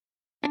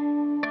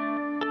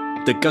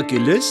The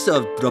calculus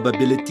of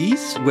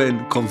probabilities,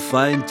 when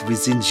confined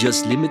within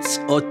just limits,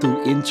 ought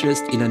to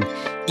interest in an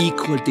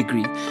equal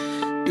degree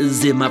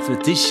the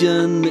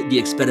mathematician, the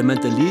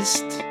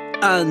experimentalist,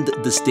 and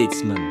the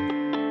statesman.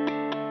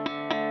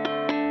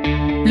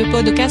 Le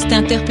podcast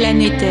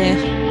interplanétaire.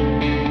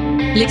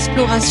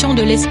 L'exploration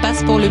de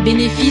l'espace pour le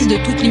bénéfice de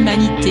toute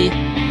l'humanité.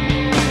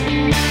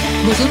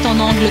 Vos hôtes en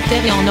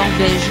Angleterre et en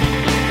Norvège.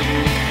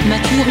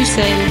 Mathieu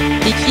Russell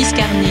et Chris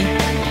Carney.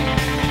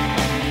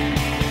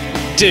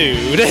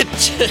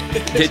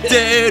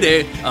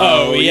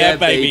 Oh yeah,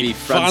 baby,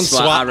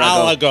 Francois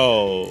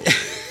Arago.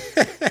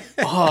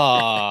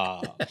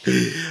 Oh,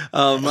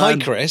 man. Hi,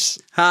 Chris.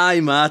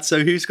 Hi, Matt. So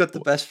who's got the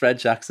best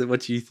French accent?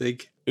 What do you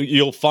think?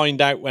 You'll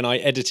find out when I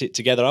edit it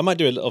together. I might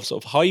do a little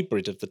sort of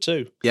hybrid of the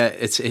two. Yeah,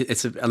 it's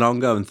an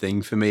ongoing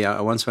thing for me.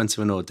 I once went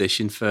to an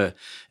audition for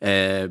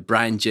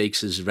Brian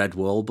Jakes' Red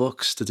Wall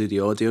books to do the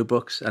audio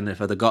books, and if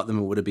I'd have got them,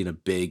 it would have been a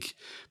big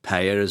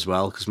payer as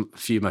well, because a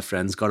few of my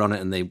friends got on it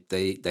and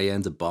they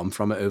earned a bomb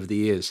from it over the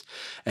years.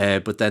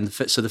 But then,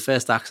 so the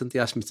first accent they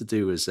asked me to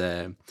do was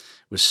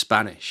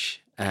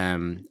Spanish,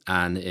 and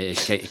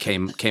it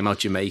came out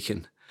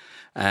Jamaican.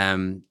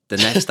 The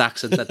next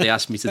accent that they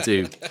asked me to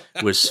do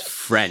was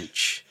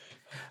French,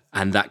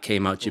 and that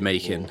came out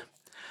Jamaican.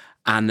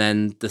 And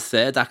then the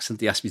third accent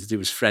they asked me to do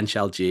was French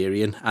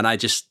Algerian, and I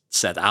just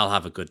said, I'll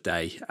have a good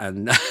day,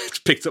 and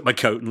picked up my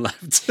coat and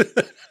left.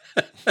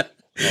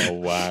 Oh,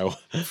 wow.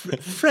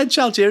 French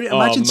Algerian.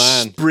 Imagine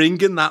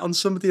springing that on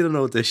somebody in an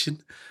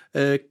audition.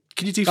 Can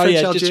you do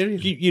French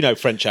Algerian? You know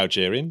French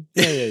Algerian.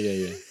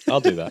 Yeah. I'll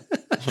do that.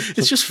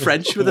 It's just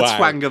French with a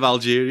twang of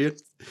Algerian.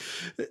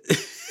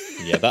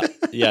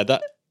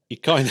 That you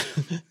kind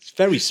of, it's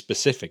very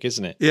specific,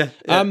 isn't it? Yeah.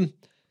 I'm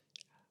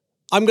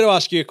going to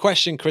ask you a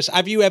question, Chris.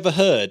 Have you ever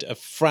heard of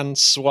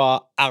Francois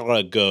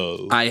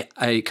Arago?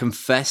 I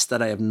confess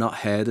that I have not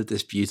heard of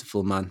this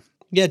beautiful man.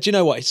 Yeah, do you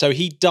know what? So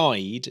he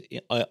died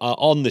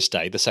on this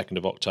day, the 2nd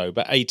of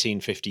October,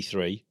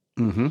 1853.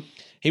 Mm-hmm.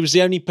 He was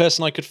the only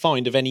person I could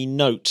find of any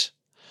note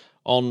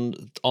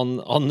on the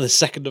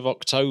 2nd of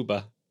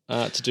October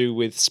to do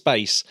with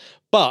space.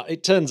 But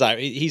it turns out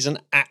he's an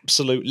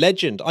absolute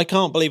legend. I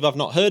can't believe I've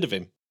not heard of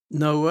him.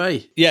 No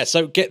way. Yeah,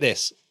 so get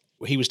this.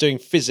 He was doing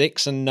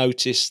physics and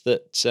noticed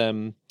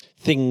that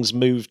things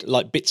moved,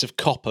 like bits of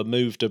copper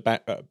moved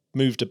about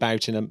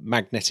in a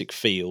magnetic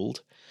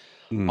field,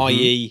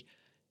 i.e.,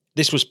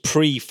 this was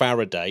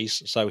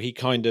pre-Faraday's, so he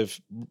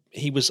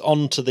was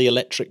onto the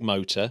electric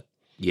motor.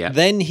 Yeah.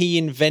 Then he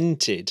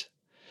invented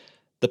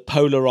the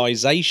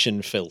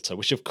polarization filter,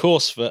 which of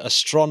course for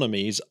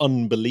astronomy is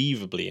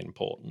unbelievably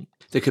important.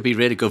 They could be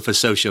really good for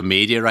social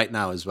media right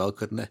now as well,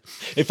 couldn't it?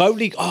 If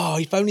only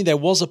there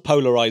was a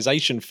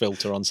polarization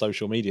filter on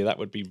social media, that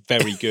would be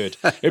very good.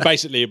 It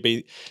basically would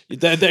be,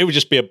 there would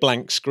just be a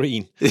blank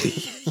screen.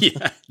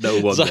 Yeah, no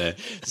one there.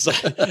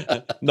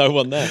 No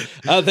one there.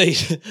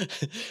 He's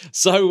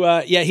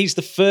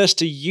the first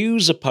to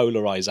use a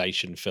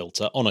polarization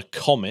filter on a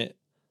comet.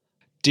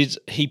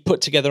 He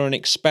put together an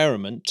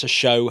experiment to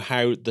show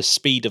how the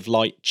speed of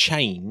light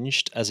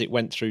changed as it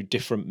went through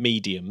different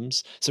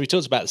mediums. So we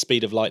talked about the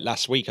speed of light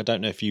last week. I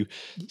don't know if you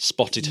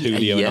spotted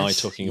Julio and I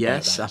talking about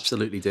that. Yes,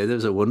 absolutely did. It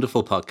was a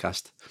wonderful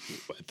podcast.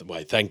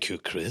 Why, thank you,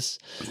 Chris.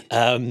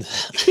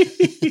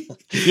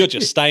 You're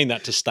just saying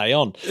that to stay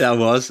on. I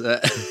was.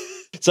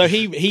 So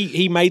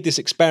he made this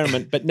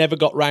experiment but never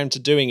got round to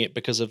doing it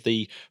because of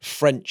the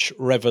French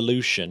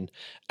Revolution,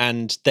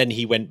 and then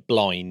he went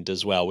blind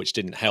as well, which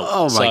didn't help.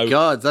 Oh my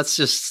God, that's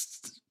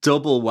just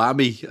double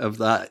whammy of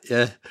that.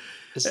 Yeah.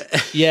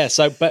 Yeah,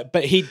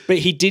 but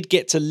he did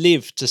get to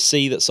live to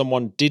see that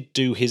someone did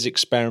do his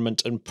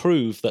experiment and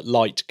prove that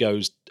light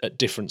goes at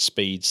different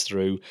speeds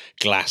through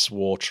glass,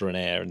 water and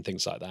air and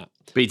things like that.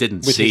 But he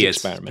didn't see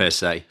it per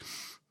se.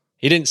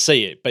 He didn't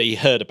see it, but he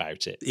heard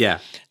about it. Yeah.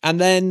 And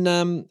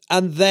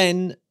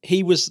then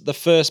he was the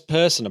first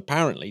person,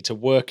 apparently, to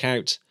work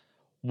out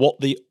what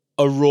the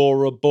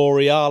Aurora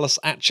Borealis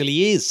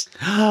actually is.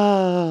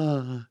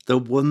 The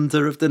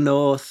wonder of the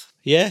North.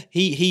 Yeah,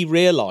 he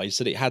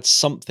realised that it had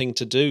something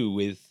to do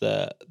with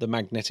the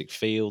magnetic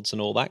fields and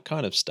all that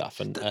kind of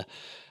stuff,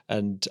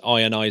 and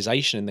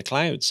ionization in the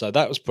clouds. So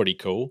that was pretty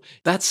cool.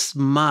 That's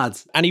mad.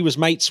 And he was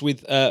mates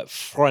with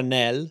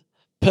Fresnel,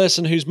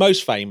 person who's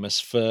most famous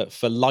for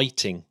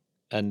lighting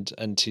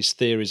and his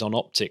theories on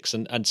optics,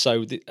 and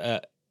so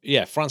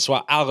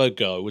Francois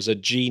Arago was a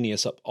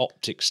genius at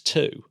optics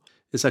too.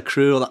 It's a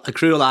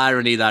cruel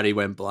irony that he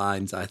went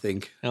blind, I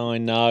think. Oh, I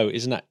know,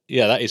 isn't that?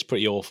 Yeah, that is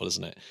pretty awful,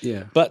 isn't it?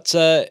 Yeah. But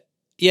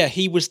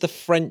he was the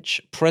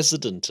French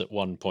president at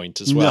one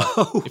point as well.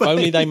 No if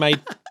only they made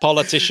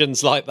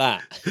politicians like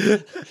that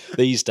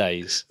these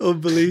days.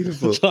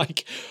 Unbelievable.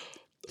 Like,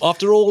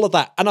 after all of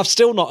that, and I've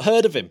still not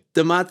heard of him.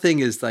 The mad thing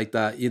is like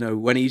that,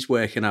 when he's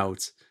working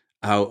out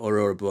how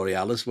Aurora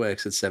Borealis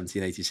works at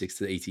 1786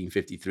 to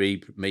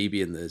 1853,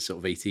 maybe in the sort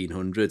of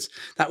 1800s,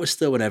 that was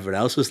still when everyone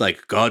else was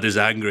like, God is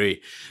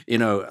angry.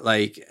 It's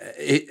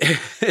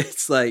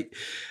like,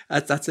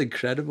 that's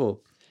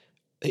incredible.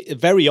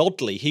 Very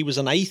oddly, he was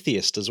an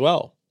atheist as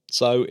well.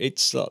 So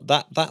it's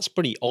that's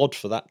pretty odd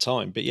for that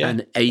time. But yeah,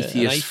 an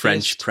atheist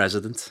French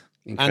president.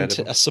 Incredible.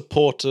 And a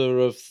supporter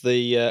of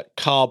the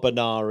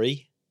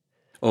carbonari.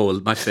 Oh,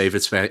 my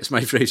favourite. It's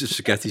my favourite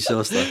spaghetti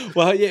sauce, though.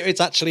 Well, yeah, it's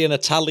actually an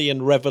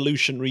Italian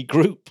revolutionary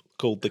group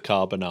called the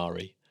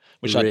Carbonari,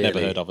 which I'd never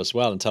heard of as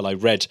well until I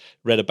read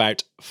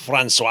about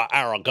François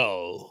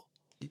Arago.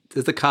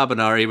 The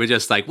Carbonari were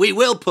just like, we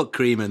will put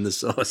cream in the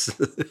sauce.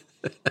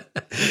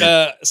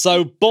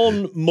 So,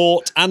 bon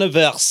mort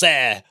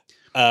anniversaire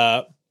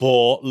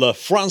pour le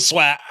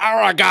François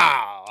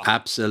Arago.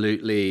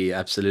 Absolutely,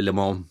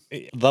 Mom.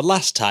 The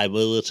last time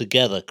we were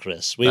together,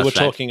 Chris, we were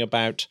talking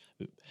about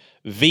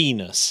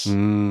Venus.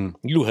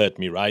 You heard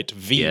me right,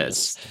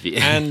 Venus.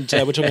 Yes. And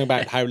we're talking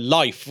about how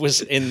life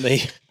was in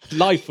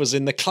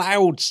the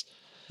clouds.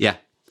 Yeah.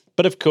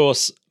 But of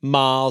course,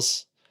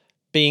 Mars,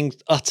 being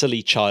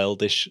utterly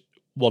childish,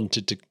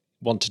 wanted to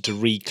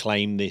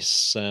reclaim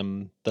this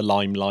the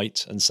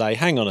limelight and say,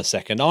 hang on a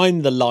second,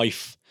 I'm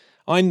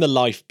the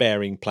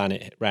life-bearing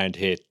planet around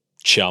here,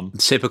 chum.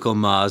 Typical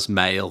Mars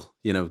male,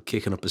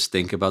 kicking up a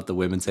stink about the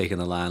women taking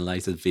the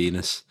limelight at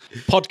Venus.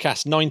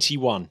 Podcast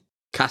 91.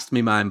 Cast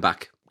me mind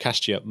back.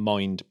 Cast your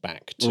mind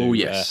back to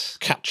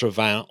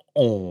 91.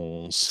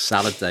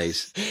 Salad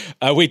days.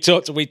 We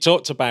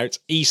talked about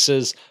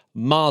ESA's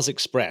Mars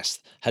Express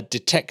had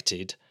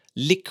detected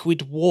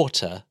liquid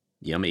water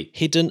Yummy.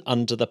 hidden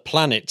under the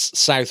planet's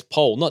south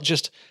pole. Not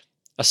just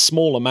a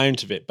small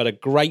amount of it, but a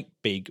great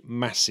big,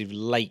 massive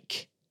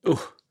lake. Ooh.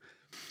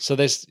 So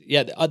there's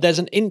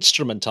an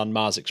instrument on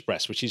Mars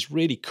Express which is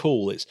really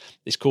cool. It's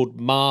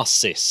called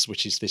MARSIS,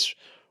 which is this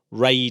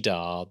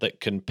radar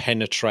that can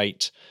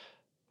penetrate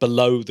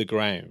below the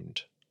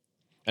ground,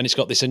 and it's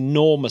got this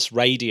enormous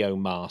radio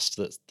mast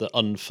that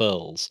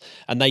unfurls.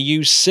 And they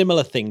use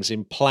similar things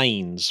in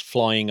planes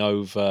flying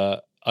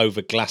over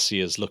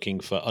glaciers, looking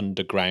for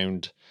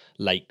underground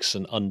lakes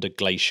and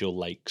underglacial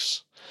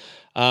lakes.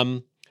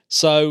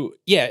 So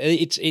yeah,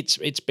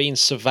 it's been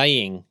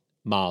surveying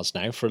Mars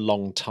now for a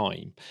long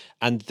time,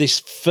 and this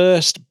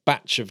first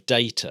batch of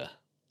data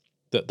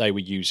that they were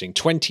using,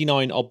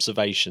 29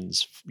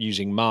 observations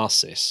using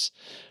MARSIS,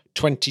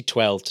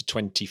 2012 to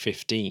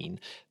 2015,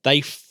 they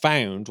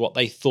found what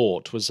they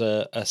thought was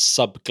a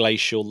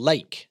subglacial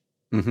lake.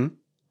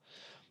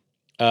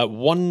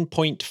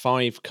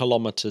 1.5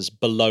 kilometers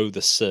below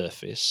the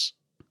surface,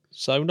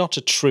 so not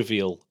a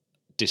trivial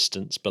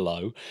distance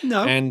below.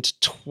 No. And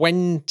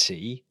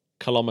 20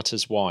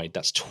 kilometers wide.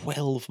 That's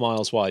 12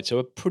 miles wide, so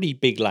a pretty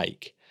big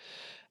lake.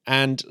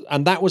 And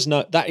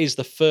that is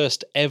the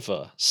first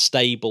ever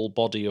stable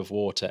body of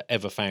water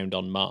ever found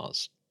on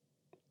Mars.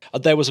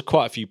 There was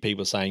quite a few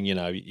people saying,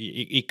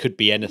 it could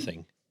be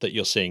anything that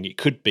you're seeing. It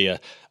could be a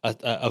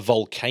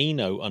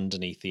volcano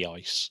underneath the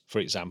ice, for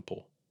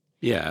example.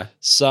 Yeah.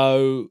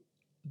 So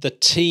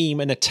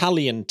an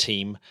Italian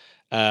team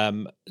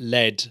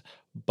led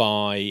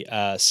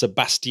by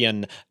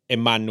Sebastian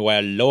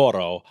Emanuele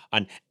Loro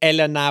and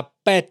Elena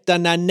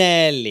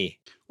Pettananelli.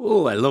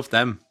 Oh, I love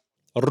them.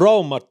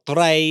 Roma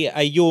Tre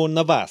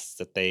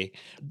University.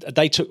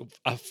 They took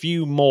a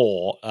few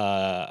more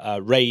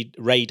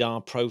radar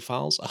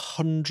profiles,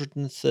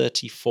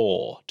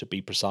 134 to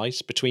be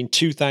precise, between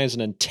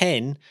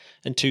 2010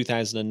 and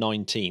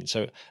 2019.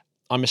 So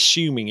I'm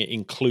assuming it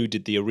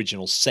included the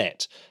original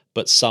set,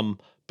 but some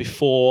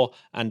before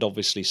and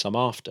obviously some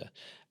after.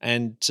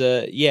 And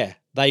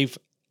they've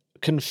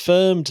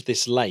confirmed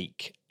this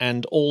lake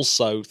and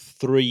also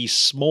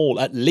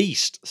at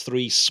least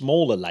three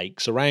smaller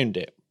lakes around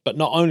it. But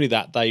not only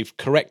that, they've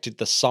corrected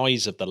the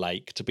size of the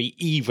lake to be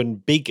even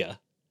bigger,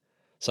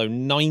 so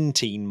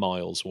 19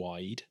 miles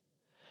wide,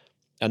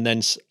 and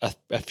then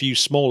a few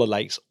smaller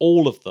lakes,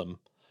 all of them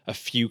a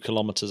few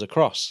kilometers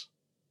across.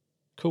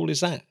 Cool is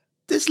that?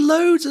 There's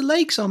loads of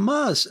lakes on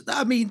Mars.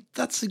 I mean,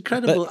 that's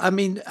incredible.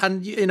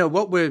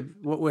 What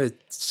we're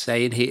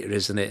saying here,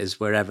 isn't it, is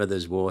wherever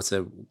there's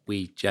water,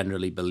 we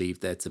generally believe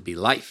there to be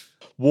life.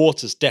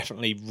 Water's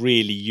definitely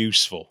really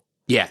useful.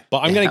 Yeah, but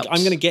I'm going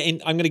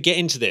to get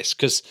into this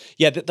because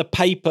the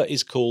paper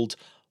is called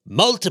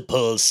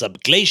 "Multiple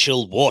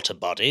Subglacial Water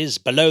Bodies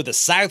Below the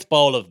South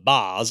Pole of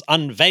Mars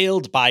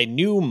Unveiled by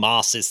New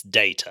MARSIS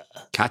Data."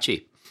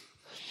 Catchy.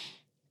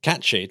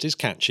 It is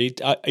catchy.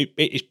 It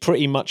is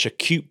pretty much a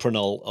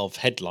cuprinol of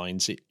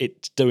headlines.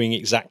 It's doing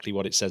exactly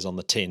what it says on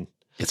the tin.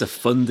 It's a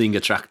funding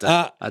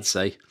attractor, I'd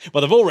say. Well,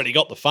 they've already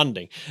got the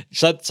funding,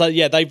 so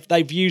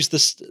they've used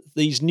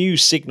these new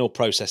signal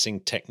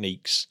processing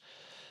techniques,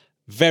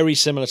 very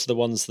similar to the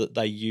ones that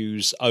they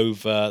use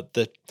over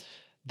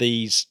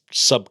these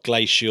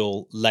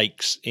subglacial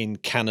lakes in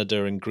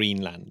Canada and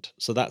Greenland.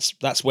 So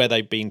that's where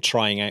they've been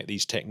trying out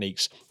these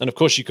techniques. And of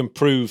course, you can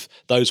prove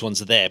those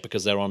ones are there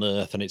because they're on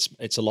Earth, and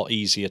it's a lot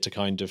easier to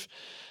kind of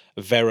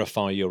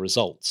verify your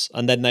results.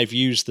 And then they've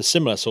used the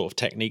similar sort of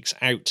techniques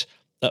out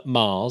at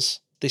Mars.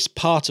 This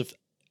part of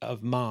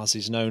Mars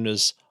is known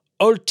as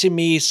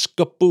Ultimi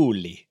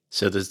Scopuli.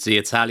 So the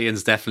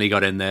Italians definitely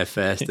got in there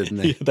first, didn't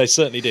they? They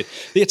certainly did.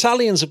 The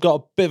Italians have got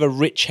a bit of a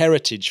rich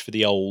heritage for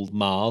the old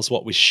Mars,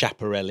 what with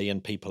Schiaparelli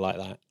and people like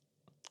that.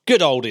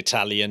 Good old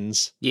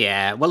Italians.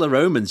 Yeah, well, the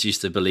Romans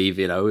used to believe,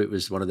 it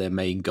was one of their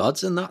main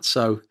gods and that,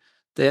 so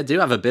they do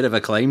have a bit of a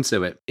claim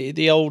to it.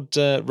 The old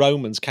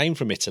Romans came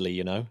from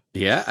Italy,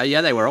 Yeah,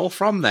 they were all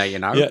from there,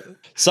 Yeah.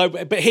 So,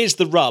 but here's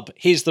the rub.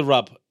 Is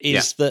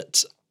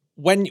that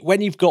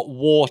when you've got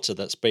water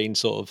that's been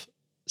sort of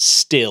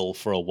still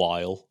for a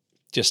while,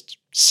 just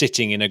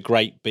sitting in a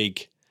great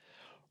big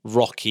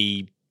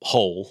rocky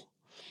hole,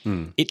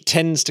 it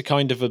tends to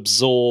kind of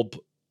absorb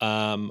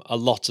a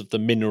lot of the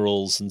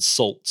minerals and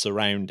salts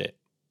around it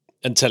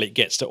until it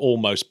gets to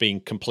almost being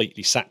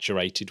completely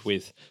saturated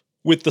with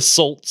the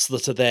salts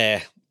that are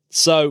there.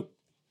 So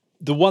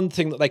the one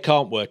thing that they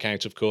can't work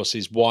out, of course,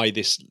 is why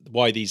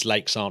these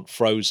lakes aren't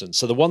frozen.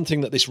 So the one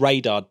thing that this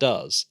radar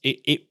does,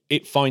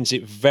 it finds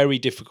it very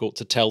difficult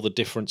to tell the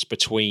difference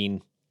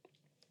between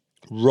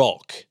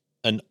rock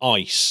and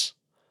ice.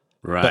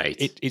 Right.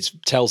 But it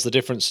tells the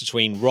difference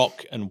between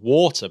rock and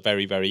water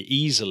very, very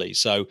easily.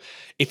 So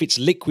if it's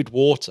liquid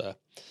water,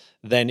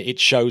 then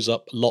it shows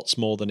up lots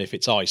more than if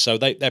it's ice. So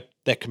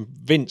they're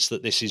convinced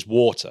that this is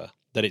water,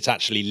 that it's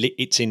actually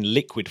it's in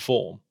liquid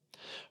form.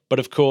 But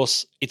of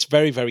course, it's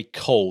very, very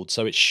cold,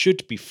 so it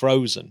should be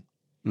frozen.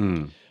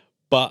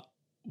 But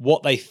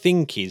what they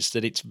think is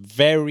that it's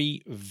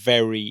very,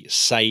 very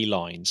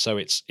saline. So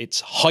it's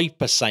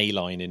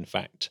hypersaline, in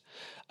fact.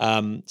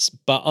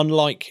 But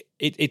unlike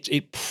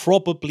it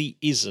probably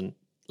isn't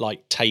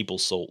like table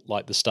salt,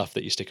 like the stuff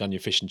that you stick on your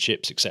fish and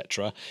chips,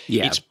 etc.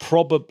 Yeah. It's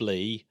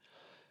probably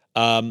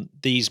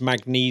these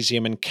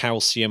magnesium and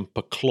calcium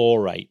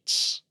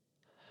perchlorates,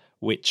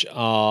 which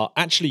are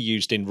actually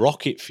used in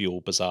rocket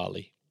fuel,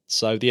 bizarrely.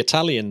 So the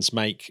Italians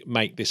make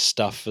this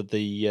stuff for the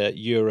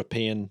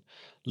European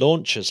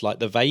launchers, like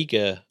the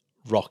Vega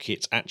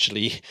rocket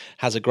actually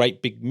has a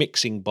great big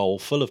mixing bowl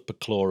full of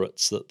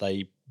perchlorates that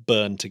they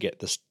burn to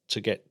get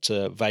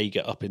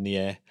Vega up in the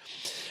air.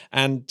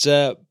 And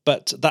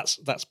but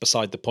that's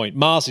beside the point.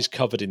 Mars is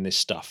covered in this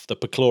stuff. The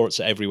perchlorates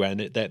are everywhere, and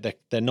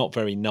they're not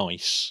very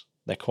nice.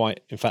 They're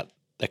quite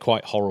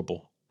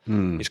horrible.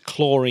 It's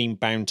chlorine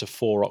bound to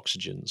 4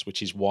 oxygens,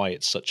 which is why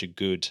it's such a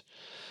good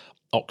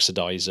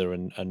oxidizer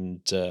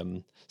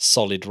and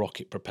solid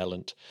rocket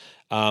propellant.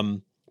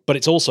 But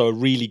it's also a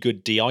really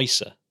good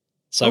de-icer.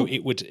 So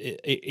it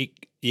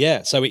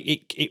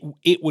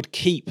would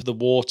keep the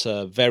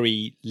water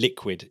very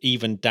liquid,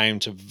 even down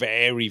to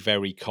very,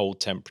 very cold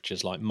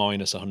temperatures like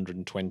minus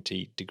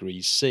 120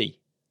 degrees C.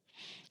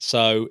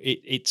 So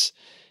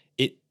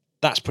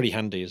that's pretty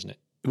handy, isn't it?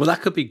 Well,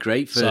 that could be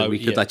great we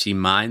could actually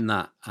mine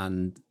that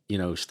and,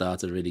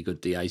 start a really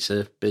good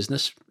de-icer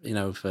business,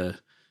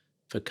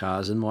 for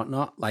cars and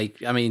whatnot.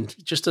 Like, I mean,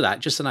 just an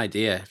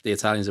idea. If the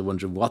Italians are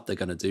wondering what they're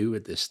going to do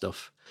with this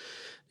stuff,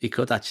 you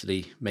could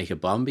actually make a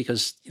bomb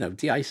because,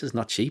 de-icer is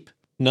not cheap.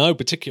 No,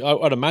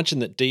 particularly, I'd imagine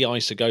that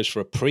de-icer goes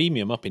for a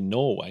premium up in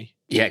Norway.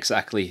 Yeah,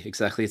 exactly.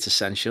 It's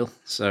essential.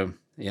 So,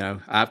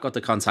 I've got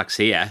the contacts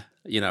here,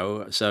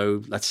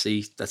 so let's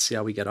see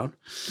how we get on.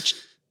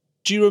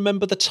 Do you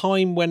remember the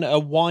time when a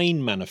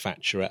wine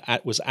manufacturer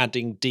was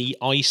adding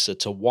de-icer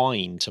to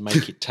wine to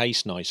make it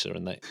taste nicer,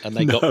 and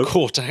they got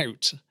caught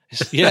out?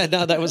 Yeah,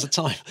 no, that was a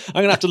time. I'm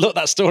going to have to look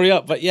that story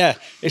up, but yeah,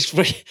 it's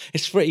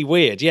pretty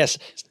weird. Yes,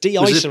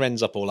 de-icer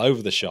ends up all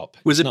over the shop.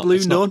 Was it Blue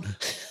Nun?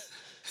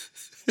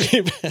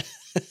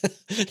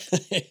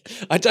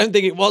 I don't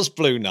think it was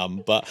Blue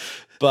Nun, but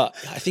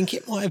I think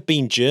it might have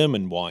been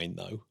German wine,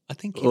 though. I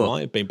think it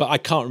might have been, but I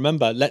can't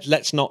remember.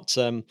 Let's not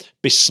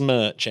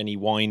besmirch any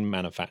wine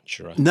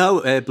manufacturer. No,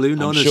 Blue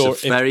Nun is a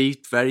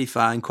very, very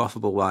fine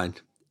quaffable wine,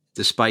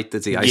 despite the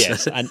de-icer.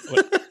 Yes, and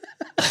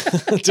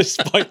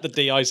despite the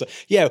de-icer.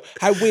 Yeah,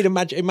 how weird.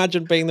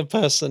 Imagine being the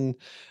person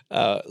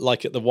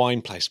like at the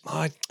wine place.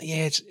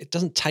 It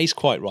doesn't taste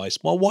quite right.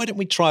 Well, why don't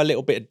we try a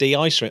little bit of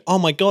de-icer? Oh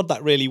my God,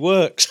 that really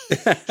works.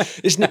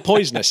 Isn't it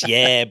poisonous?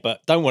 Yeah,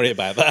 but don't worry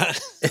about that.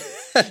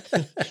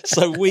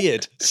 So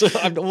weird. So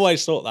I've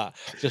always thought that.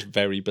 Just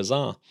very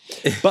bizarre.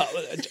 But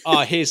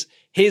here's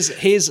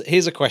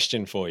a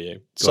question for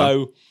you.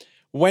 So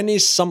when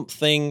is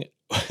something...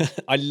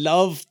 I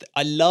love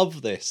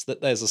this,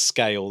 that there's a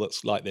scale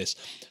that's like this.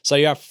 So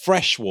you have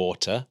fresh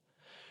water,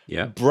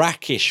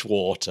 brackish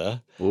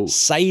water,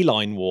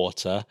 saline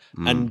water,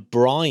 and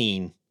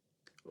brine.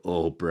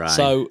 Oh, brine.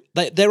 So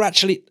they're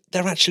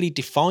actually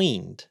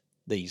defined.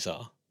 These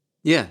are.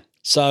 Yeah.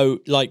 So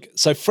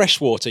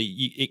fresh water,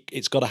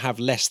 it's got to have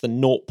less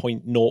than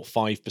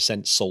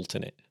 0.05% salt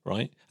in it,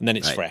 right? And then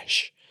it's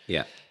fresh.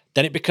 Yeah.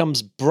 Then it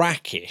becomes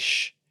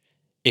brackish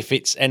if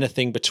it's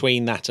anything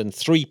between that and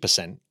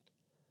 3%.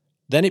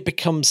 Then it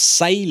becomes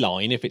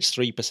saline if it's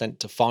 3%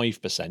 to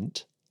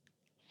 5%.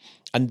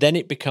 And then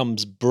it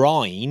becomes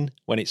brine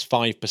when it's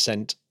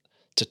 5%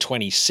 to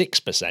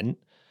 26%.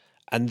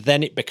 And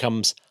then it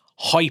becomes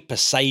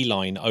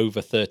hypersaline over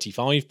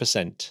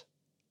 35%.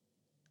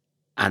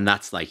 And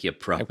that's like your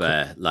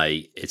proper,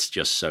 it's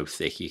just so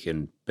thick you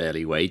can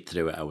barely wade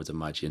through it, I would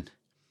imagine.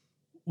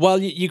 Well,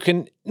 you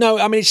can... No,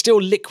 I mean, it's still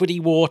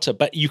liquidy water,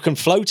 but you can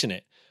float in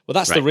it. Well,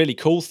 that's the really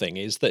cool thing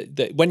is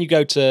that when you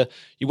go to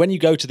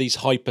these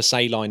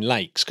hypersaline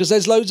lakes, because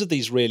there's loads of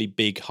these really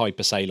big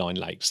hypersaline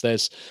lakes.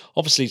 There's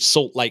obviously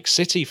Salt Lake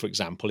City, for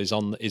example, is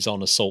on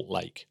a salt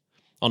lake,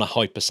 on a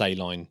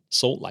hypersaline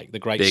salt lake, the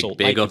Great Salt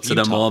Lake. Big up to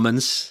the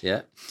Mormons,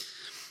 yeah.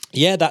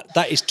 Yeah,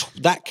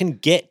 that can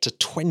get to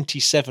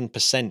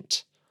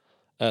 27%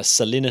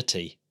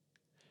 salinity,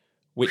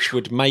 which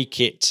would make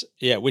it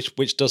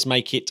which does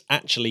make it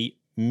actually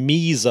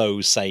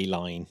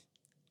mesosaline,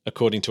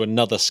 according to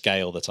another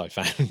scale that I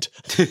found.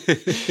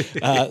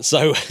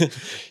 So,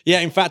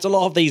 in fact, a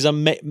lot of these are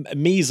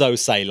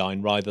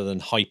mesosaline rather than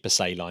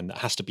hypersaline. That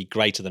has to be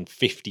greater than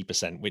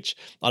 50%, which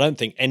I don't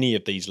think any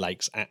of these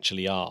lakes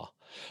actually are.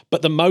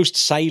 But the most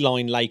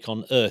saline lake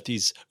on Earth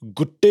is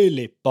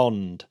Gutele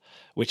Pond,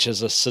 which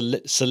has a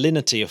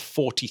salinity of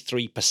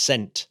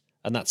 43%,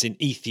 and that's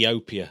in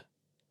Ethiopia.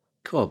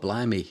 God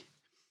blimey.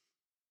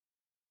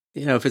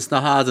 If it's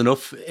not hard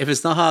enough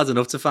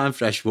to find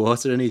fresh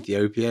water in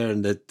Ethiopia,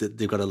 and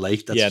they've got a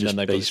lake that's and then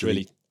they've got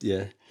really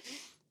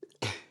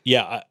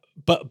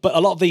but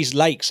a lot of these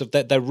lakes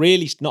they're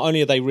really, not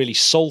only are they really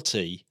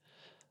salty,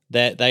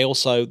 they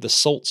also, the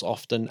salts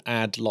often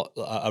add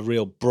a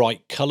real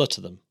bright color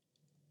to them.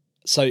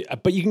 So,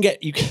 but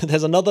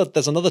there's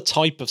another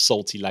type of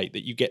salty lake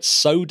that you get,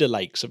 soda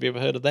lakes. Have you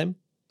ever heard of them?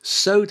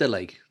 Soda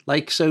lake,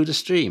 like Soda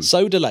Stream.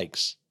 Soda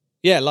lakes.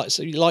 Yeah,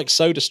 like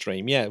Soda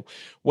Stream,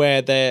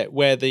 where the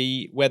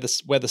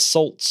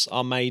salts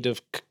are made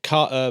of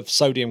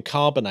sodium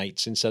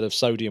carbonates instead of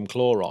sodium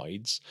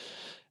chlorides,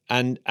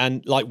 and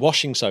like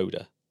washing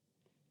soda.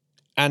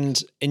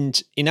 And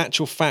in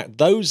actual fact,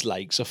 those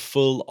lakes are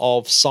full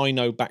of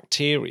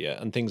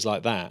cyanobacteria and things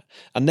like that,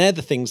 and they're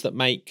the things that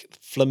make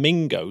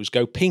flamingos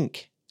go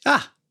pink.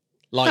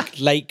 Like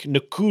Lake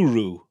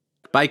Nakuru.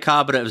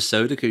 Bicarbonate of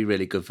soda could be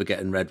really good for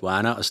getting red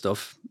wine out of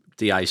stuff.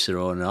 De-ice it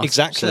or not.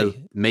 Exactly. So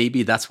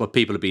maybe that's what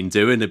people have been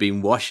doing. They've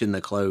been washing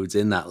the clothes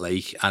in that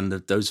lake, and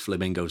those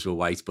flamingos were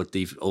white, but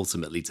they've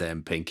ultimately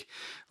turned pink,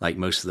 like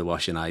most of the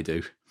washing I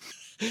do.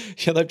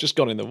 Yeah, they've just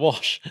gone in the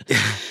wash.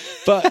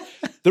 But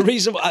the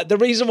reason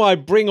why I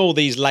bring all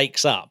these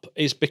lakes up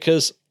is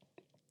because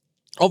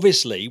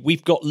obviously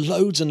we've got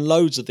loads and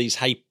loads of these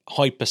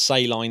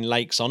hypersaline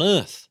lakes on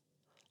Earth,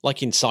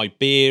 like in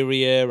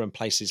Siberia and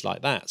places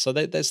like that. So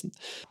there's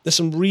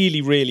some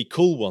really, really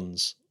cool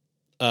ones.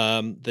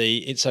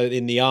 So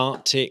in the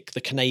Arctic,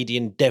 the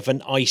Canadian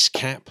Devon ice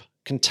cap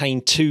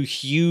contain 2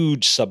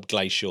 huge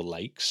subglacial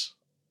lakes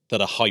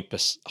that are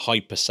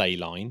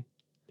hypersaline.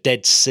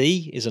 Dead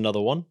Sea is another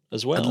one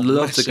as well. I'd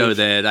love to go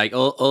there. Like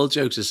all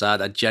jokes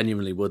aside, I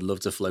genuinely would love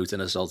to float in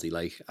a salty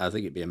lake. I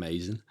think it'd be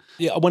amazing.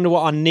 Yeah, I wonder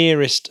what our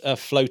nearest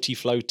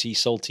floaty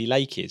salty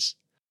lake is.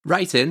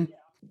 Right in.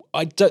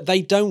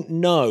 They don't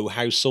know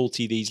how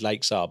salty these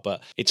lakes are,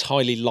 but it's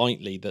highly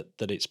likely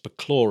that it's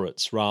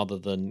perchlorates rather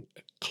than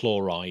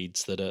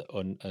chlorides that are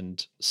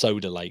and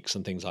soda lakes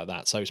and things like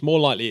that. So it's more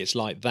likely it's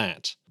like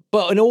that.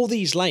 But in all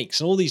these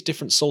lakes and all these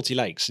different salty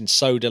lakes, in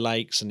soda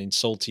lakes and in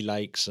salty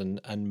lakes and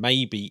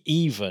maybe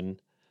even,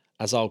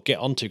 as I'll get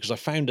onto, because I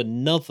found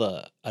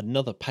another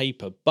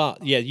paper.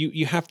 But yeah,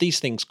 you have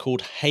these things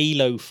called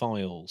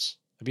halophiles.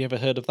 Have you ever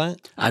heard of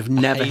that? I've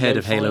never heard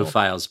of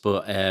halophiles,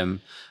 but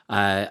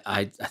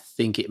I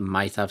think it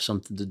might have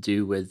something to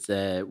do with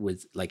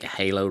like a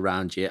halo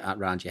around your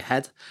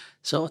head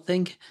sort of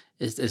thing.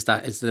 Is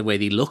the way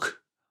they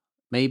look,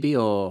 maybe?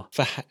 Or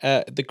for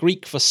the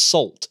Greek for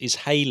salt is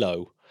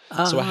halo.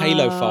 So a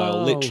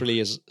halophile literally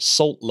is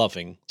salt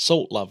loving.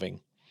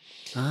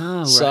 Oh,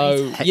 right.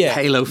 So yeah,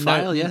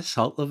 halophile, yes,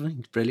 salt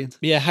loving, brilliant.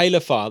 Yeah,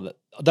 halophile.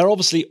 They're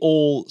obviously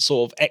all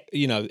sort of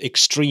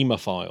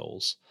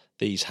extremophiles.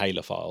 These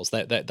halophiles,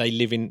 they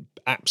live in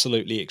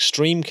absolutely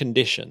extreme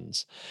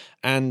conditions,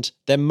 and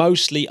they're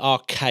mostly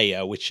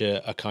archaea, which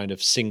are a kind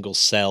of single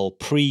cell,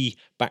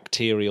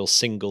 pre-bacterial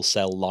single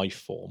cell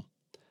life form.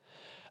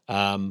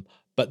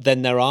 But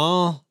then there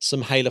are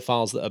some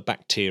halophiles that are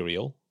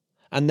bacterial.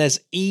 And there's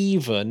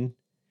even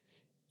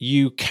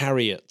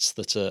eukaryotes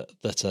that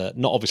are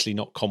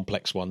not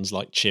complex ones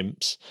like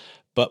chimps,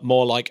 but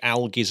more like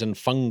algae and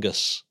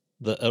fungus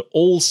that are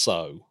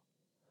also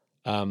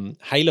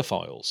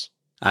halophiles.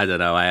 I don't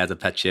know. I had a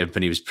pet chimp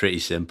and he was pretty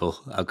simple,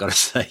 I've got to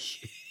say.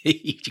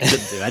 You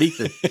couldn't do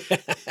anything.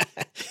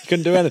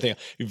 Couldn't do anything.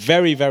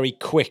 Very, very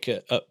quick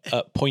at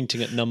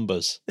pointing at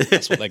numbers.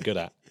 That's what they're good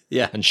at.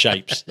 Yeah, and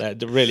shapes. They're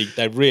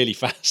really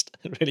fast,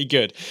 really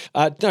good.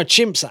 No,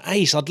 chimps are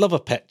ace. I'd love a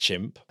pet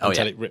chimp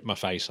until it ripped my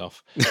face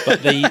off.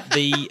 But there's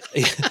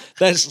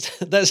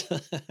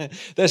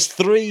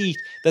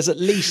at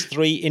least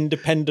 3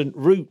 independent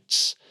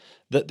routes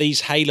that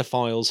these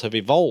halophiles have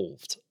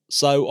evolved.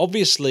 So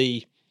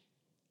obviously,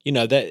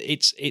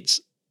 it's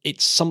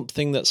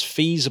something that's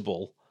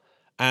feasible,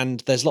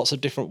 and there's lots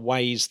of different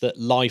ways that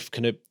life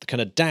can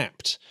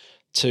adapt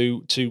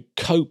to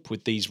cope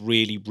with these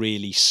really,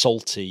 really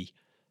salty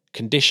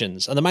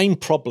conditions. And the main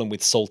problem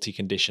with salty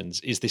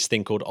conditions is this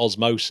thing called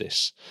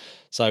osmosis.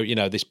 So,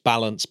 this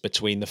balance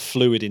between the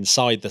fluid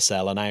inside the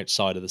cell and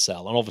outside of the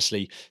cell. And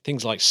obviously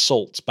things like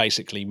salts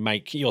basically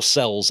make your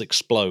cells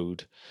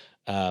explode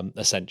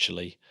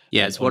essentially.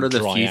 Yeah, it's one of the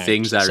few out.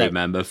 things I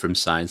remember from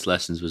science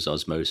lessons was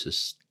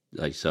osmosis.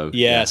 So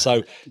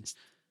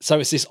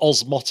it's this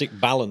osmotic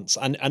balance,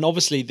 and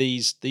obviously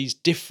these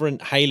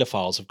different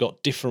halophiles have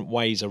got different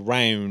ways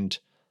around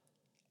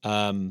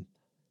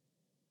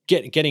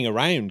getting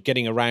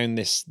around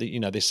this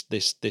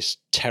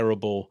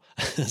terrible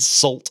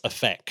salt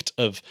effect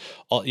of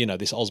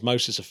this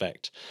osmosis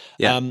effect.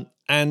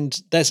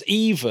 And there's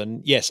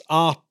even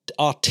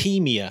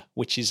Artemia,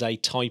 which is a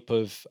type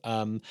of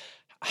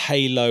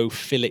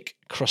halophilic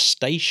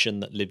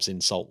crustacean that lives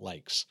in salt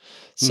lakes.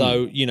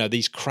 So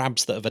these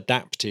crabs that have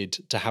adapted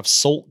to have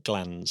salt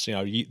glands,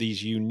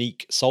 these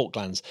unique salt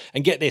glands.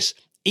 And get this,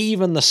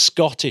 even the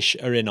Scottish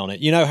are in on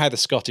it. You know how the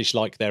Scottish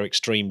like their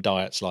extreme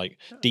diets, like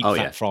deep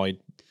fat fried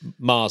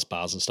Mars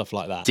bars and stuff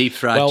like that. Deep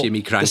fried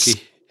Jimmy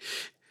Cranky.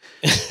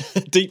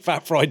 Deep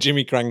fat fried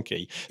Jimmy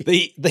Cranky.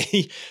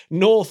 The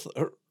North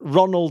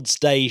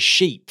Ronaldsay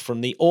sheep from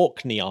the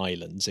Orkney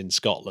Islands in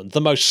Scotland, the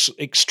most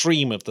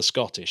extreme of the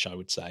Scottish, I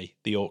would say,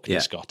 the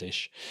Orkney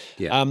Scottish.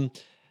 Yeah.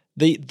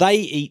 They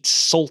eat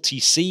salty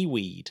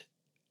seaweed,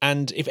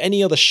 and if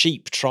any other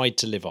sheep tried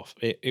to live off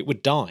it, it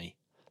would die.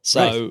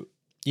 So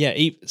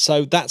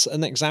so that's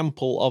an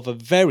example of a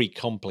very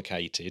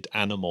complicated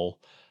animal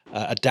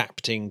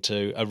adapting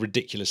to a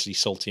ridiculously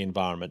salty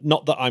environment.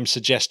 Not that I'm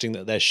suggesting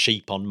that there's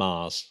sheep on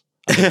Mars.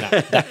 I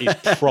think that is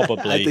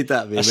probably I think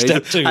that'd be a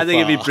step too far. I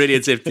think it'd be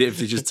brilliant if they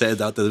just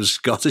turned out that there was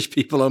Scottish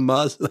people on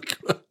Mars.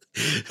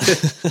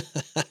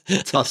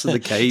 Tossing the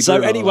cable.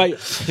 So anyway,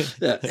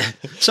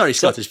 sorry,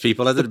 Scottish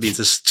people. I didn't mean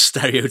to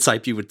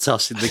stereotype you with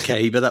tossing the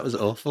cable. That was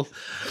awful.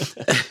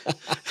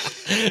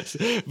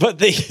 But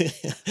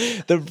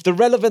the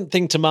relevant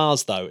thing to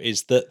Mars, though,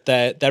 is that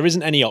there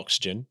isn't any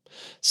oxygen,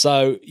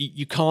 so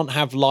you can't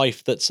have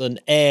life that's an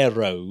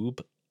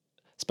aerobe,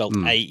 spelled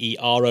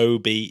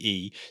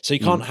AEROBE. So you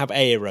can't have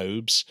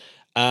aerobes.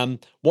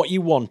 What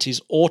you want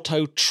is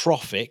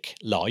autotrophic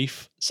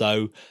life,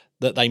 so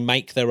that they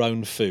make their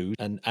own food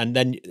and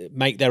then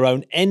make their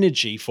own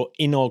energy for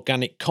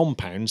inorganic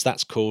compounds.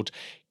 That's called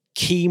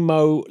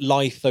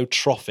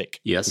chemolithotrophic,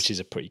 which is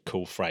a pretty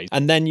cool phrase.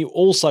 And then you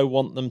also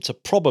want them to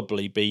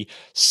probably be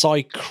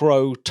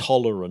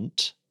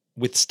psychrotolerant,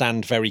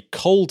 withstand very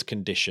cold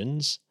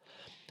conditions,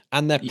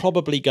 and they're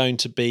probably going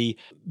to be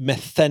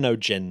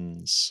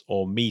methanogens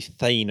or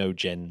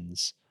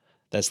methanogens.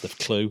 There's the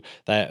clue.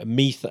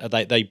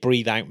 They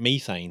breathe out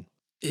methane.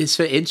 It's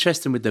very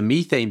interesting with the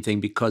methane thing,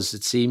 because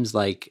it seems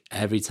like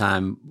every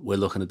time we're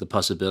looking at the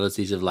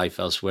possibilities of life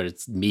elsewhere,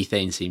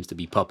 methane seems to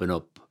be popping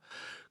up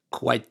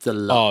quite a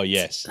lot. Oh,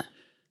 yes.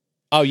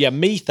 Oh, yeah.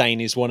 Methane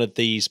is one of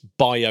these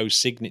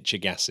biosignature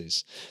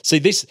gases. See,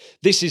 this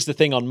is the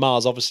thing on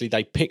Mars. Obviously,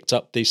 they picked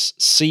up this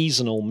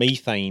seasonal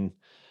methane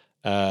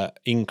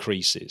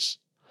increases,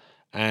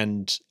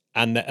 and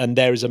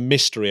there is a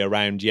mystery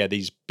around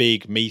these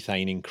big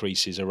methane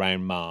increases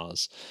around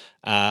Mars,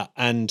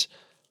 and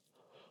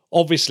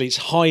obviously it's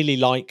highly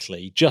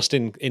likely, just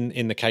in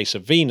the case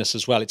of Venus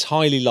as well, it's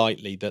highly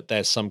likely that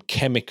there's some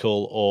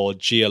chemical or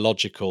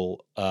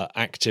geological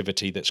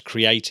activity that's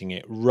creating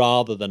it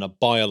rather than a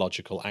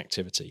biological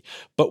activity.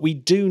 But we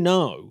do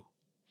know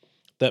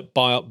that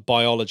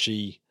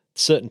biology,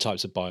 certain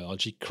types of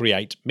biology,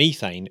 create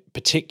methane,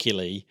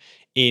 particularly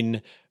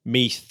in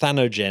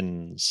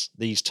methanogens,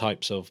 these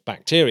types of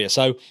bacteria.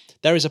 So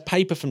there is a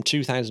paper from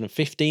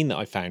 2015 that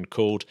I found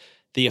called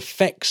 "The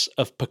Effects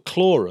of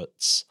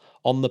Perchlorates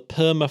on the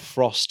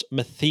Permafrost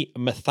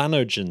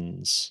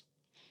Methanogens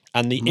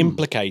and the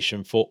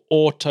Implication for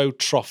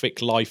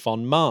Autotrophic Life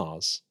on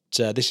Mars."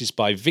 This is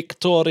by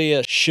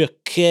Victoria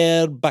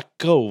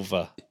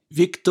Shcherbakova.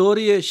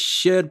 Victoria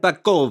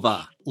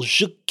Shcherbakova.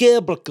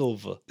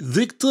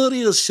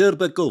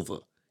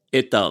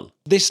 Et al.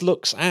 This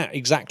looks at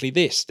exactly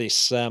this. They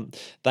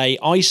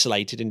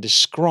isolated and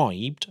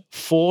described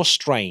 4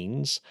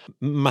 strains,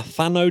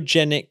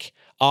 methanogenic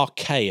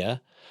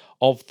archaea,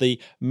 of the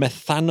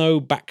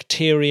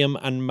Methanobacterium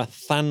and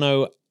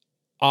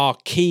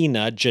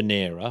Methanoarchaea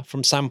genera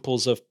from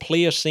samples of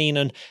Pliocene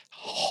and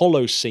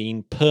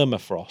Holocene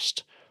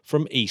permafrost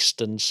from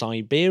eastern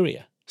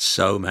Siberia.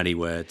 So many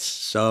words.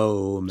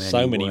 So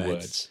many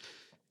words.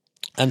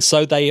 And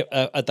so they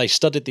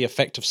studied the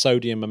effect of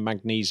sodium and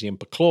magnesium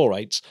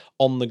perchlorates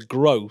on the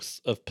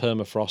growth of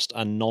permafrost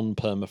and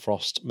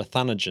non-permafrost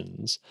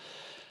methanogens,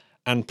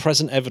 and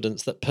present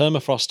evidence that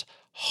permafrost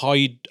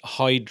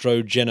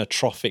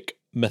hydrogenotrophic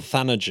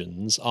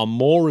methanogens are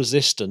more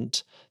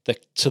resistant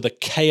to the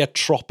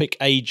chaotropic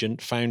agent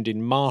found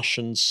in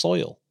Martian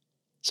soil.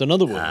 So in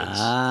other words,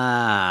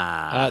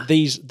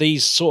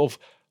 these sort of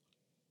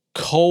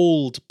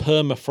cold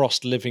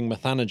permafrost living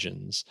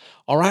methanogens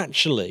are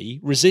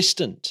actually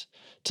resistant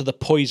to the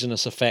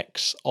poisonous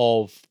effects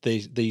of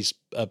the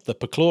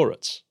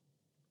perchlorates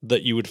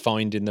that you would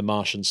find in the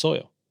Martian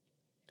soil.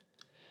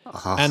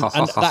 And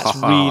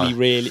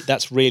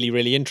that's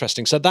really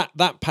interesting. So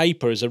that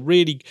paper is a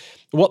really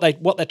what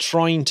they're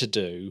trying to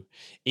do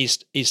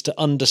is to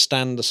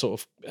understand the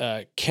sort of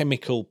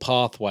chemical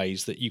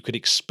pathways that you could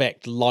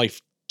expect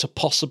life to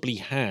possibly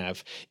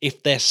have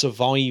if they're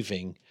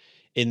surviving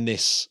in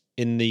these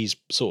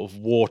sort of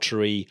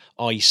watery,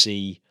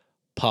 icy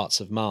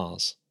parts of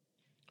Mars.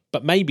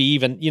 But maybe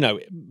even,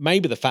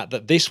 maybe the fact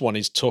that this one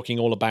is talking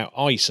all about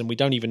ice and we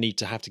don't even need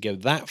to have to go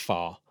that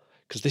far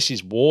because this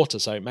is water,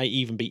 so it may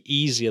even be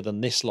easier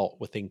than this lot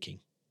we're thinking.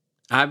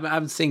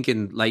 I'm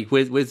thinking, like,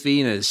 with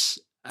Venus,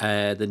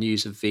 the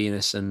news of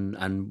Venus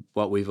and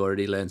what we've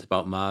already learned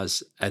about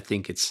Mars, I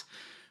think it's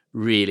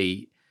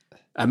really,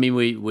 I mean,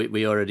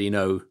 we already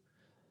know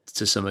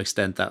to some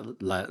extent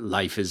that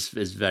life is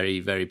very,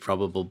 very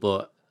probable,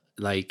 but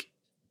like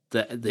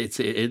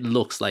it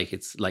looks like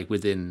it's like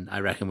within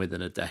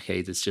a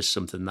decade, it's just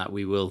something that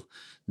we will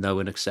know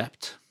and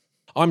accept.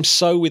 I'm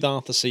so with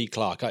Arthur C.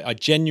 Clarke. I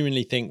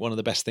genuinely think one of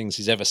the best things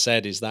he's ever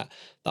said is that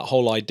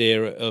whole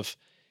idea of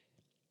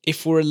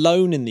if we're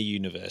alone in the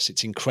universe,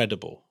 it's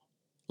incredible.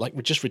 Like,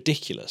 we're just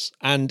ridiculous.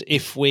 And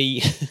if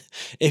we're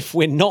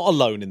not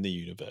alone in the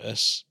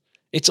universe,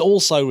 it's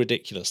also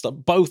ridiculous that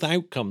both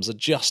outcomes are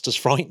just as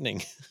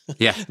frightening.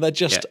 Yeah. They're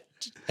just,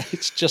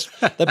 it's just,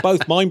 they're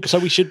both mind. So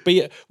we should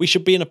be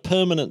in a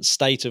permanent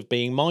state of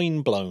being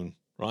mind blown,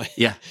 right?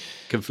 Yeah,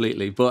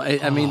 completely.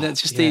 But I mean,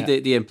 that's just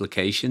the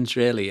implications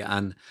really.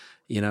 And,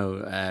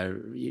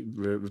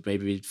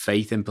 maybe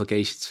faith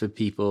implications for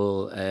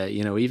people,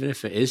 even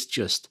if it is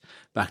just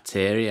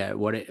bacteria,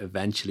 what it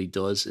eventually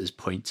does is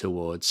point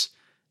towards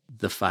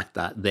the fact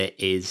that there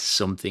is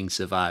something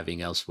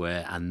surviving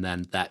elsewhere, and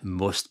then that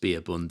must be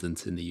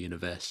abundant in the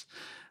universe.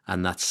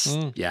 And that's,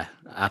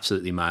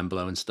 absolutely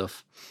mind-blowing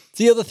stuff.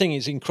 The other thing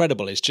is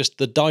incredible is just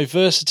the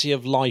diversity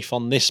of life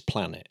on this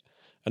planet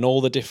and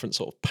all the different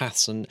sort of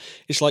paths. And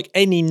it's like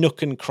any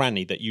nook and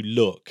cranny that you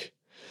look,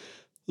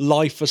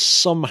 life has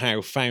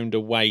somehow found a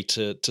way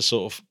to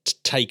sort of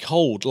take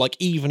hold, like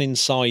even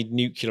inside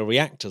nuclear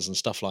reactors and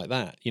stuff like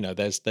that.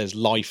 There's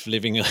life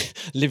living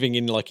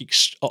in like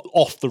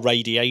off the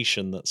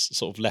radiation that's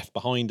sort of left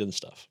behind and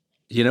stuff.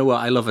 You know what?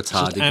 I love a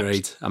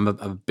tardigrade. I'm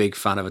a big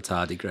fan of a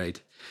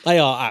tardigrade. They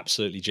are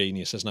absolutely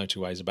genius. There's no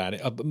two ways about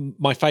it.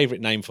 My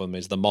favourite name for them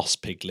is the moss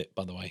piglet,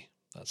 by the way.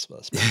 That's I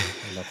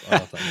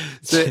love that.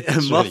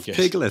 It's moss really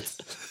piglet.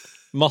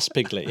 Moss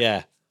piglet,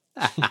 yeah.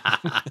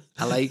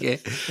 I like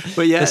it.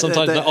 But yeah,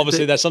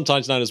 they're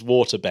sometimes known as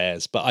water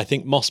bears, but I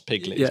think moss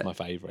piglet is my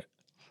favourite.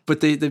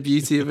 But the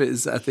beauty of it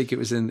is, I think it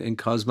was in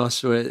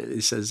Cosmos where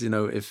it says,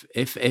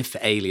 if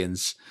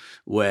aliens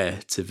were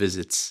to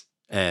visit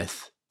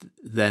Earth,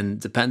 then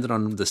depending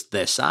on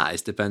their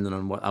size, depending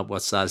on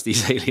what size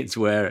these aliens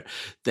were,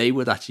 they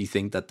would actually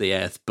think that the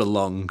Earth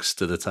belongs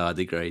to the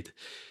tardigrade.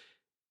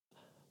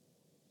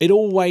 It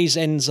always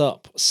ends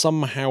up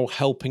somehow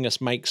helping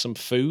us make some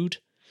food.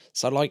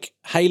 So like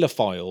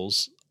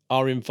halophiles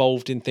are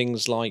involved in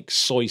things like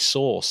soy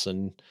sauce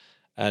and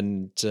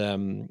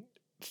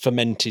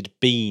fermented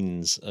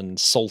beans and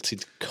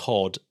salted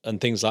cod and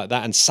things like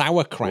that, and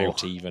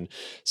sauerkraut even.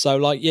 So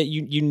like,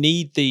 you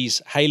need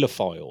these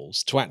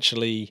halophiles to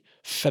actually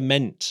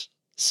ferment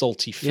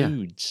salty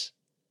foods.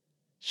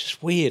 It's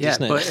just weird,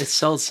 isn't it? But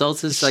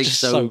salt is like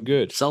so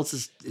good. Salt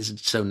is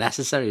so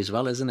necessary as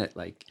well, isn't it?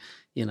 Like,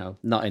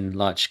 not in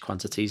large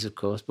quantities, of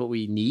course, but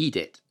we need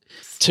it.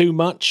 Too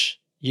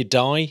much, you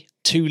die.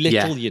 Too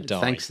little, you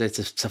die. Thanks.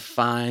 It's a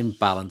fine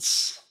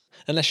balance.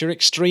 Unless you're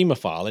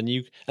extremophile and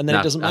then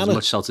it doesn't matter. As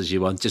much salt as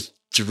you want. Just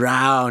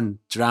drown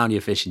your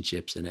fish and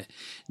chips in it.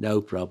 No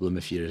problem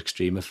if you're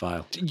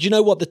extremophile. Do you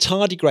know what? The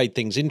tardigrade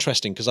thing's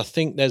interesting because I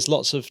think there's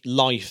lots of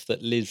life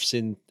that lives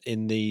in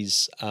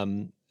these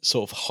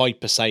sort of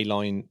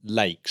hypersaline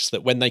lakes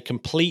that when they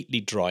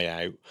completely dry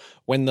out,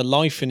 when the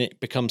life in it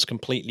becomes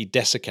completely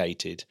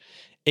desiccated,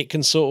 it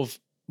can sort of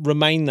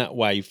remain that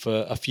way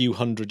for a few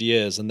hundred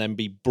years and then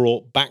be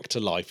brought back to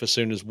life as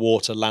soon as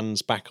water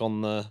lands back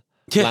on the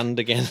land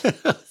again.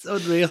 It's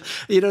unreal.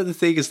 The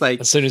thing is, like,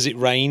 as soon as it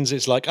rains,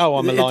 it's like, oh,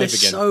 I'm alive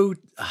again. They're so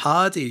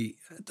hardy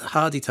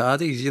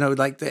tardies,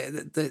 like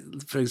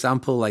for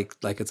example, like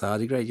a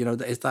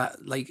tardigrade, is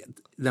that like,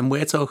 then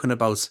we're talking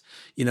about,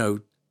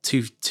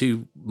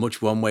 too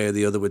much one way or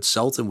the other with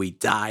salt and we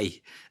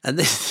die. And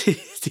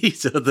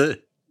these other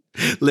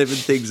living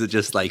things are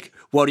just like,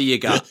 what do you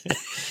got?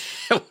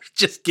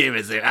 Just give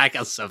us it. I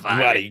can survive.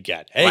 What do you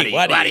got? Hey,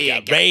 what do you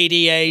got?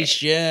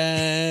 Radiation,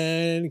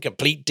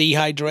 complete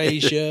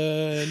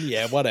dehydration.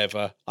 Yeah,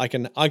 whatever. I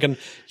can.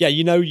 Yeah,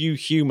 you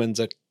humans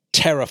are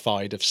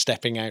terrified of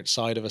stepping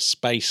outside of a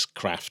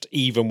spacecraft,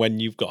 even when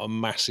you've got a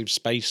massive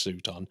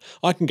spacesuit on.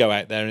 I can go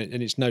out there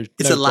and it's no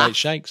great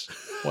shakes.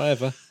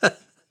 Whatever.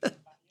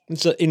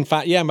 In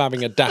fact, I'm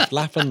having a daft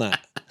laugh on that.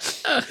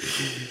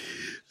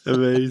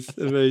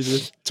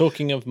 Amazing.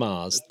 Talking of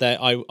Mars,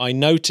 I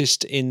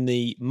noticed in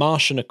the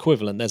Martian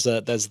equivalent, there's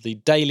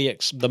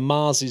the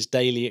Mars's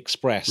Daily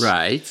Express.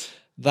 Right.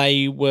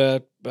 They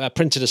were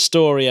printed a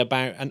story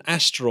about an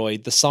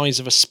asteroid the size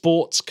of a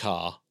sports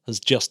car has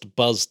just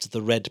buzzed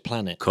the red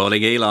planet.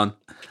 Calling Elon.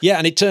 Yeah,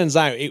 and it turns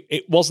out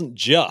it wasn't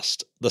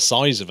just the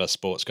size of a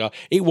sports car.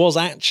 It was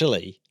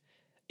actually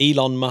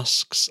Elon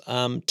Musk's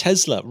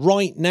Tesla.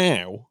 Right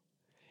now,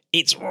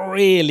 it's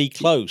really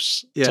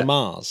close to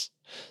Mars.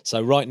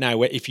 So right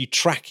now, if you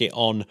track it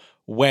on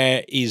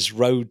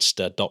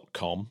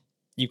whereisroadster.com,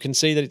 you can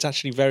see that it's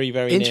actually very,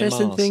 very interesting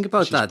near Mars, thing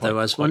about that, though.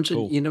 I was quite wondering,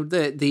 cool. you know,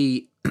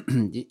 the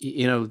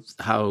you know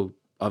how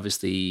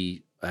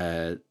obviously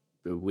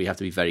we have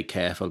to be very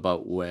careful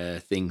about where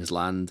things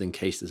land in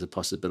case there's a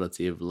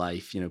possibility of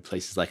life. You know,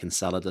 places like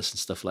Enceladus and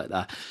stuff like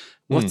that.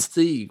 Is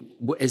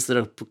there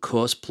a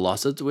course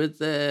plotted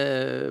with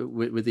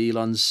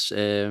Elon's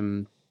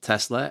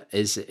Tesla?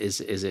 Is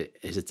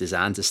it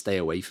designed to stay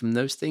away from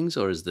those things,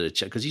 or is there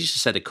because you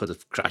just said it could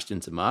have crashed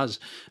into Mars?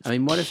 I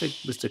mean, what if it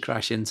was to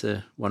crash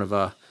into one of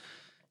our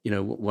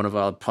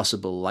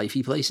possible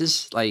lifey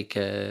places? Like,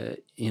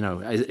 you know,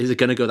 is it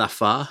going to go that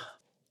far?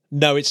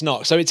 No, it's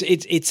not. So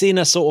it's in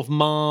a sort of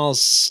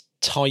Mars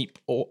type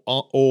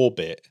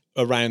orbit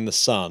around the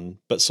sun,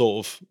 but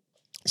sort of.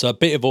 So a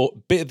bit of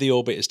the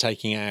orbit is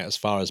taking it out as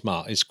far as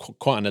Mars. It's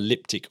quite an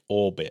elliptic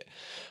orbit.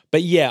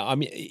 But yeah, I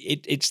mean,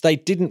 it's they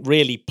didn't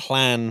really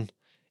plan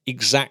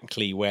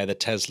exactly where the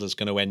Tesla's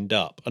going to end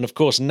up. And of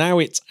course, now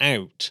it's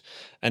out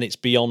and it's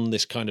beyond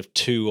this kind of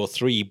 2 or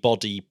 3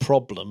 body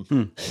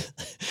problem.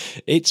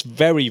 It's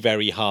very,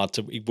 very hard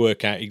to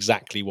work out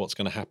exactly what's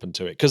going to happen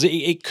to it, because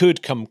it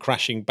could come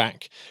crashing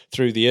back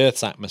through the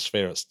Earth's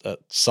atmosphere at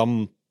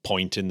some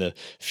point in the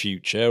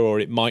future, or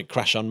it might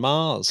crash on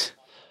Mars,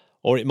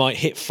 or it might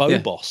hit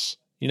Phobos. Yeah.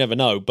 You never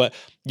know. But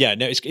yeah,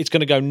 no, it's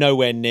going to go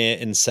nowhere near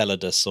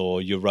Enceladus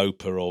or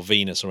Europa or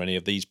Venus or any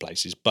of these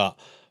places. But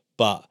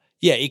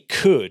yeah, it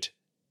could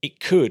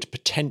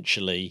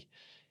potentially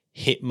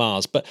hit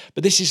Mars. But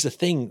this is the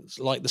thing,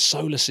 like the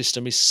solar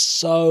system is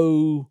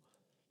so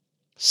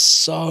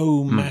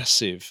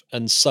massive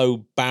and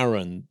so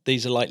barren.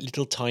 These are like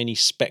little tiny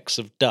specks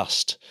of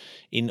dust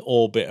in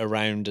orbit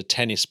around a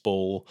tennis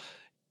ball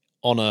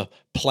on a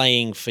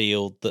playing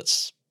field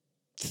that's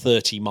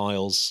 30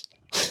 miles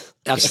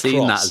I've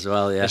seen that as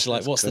well, yeah. It's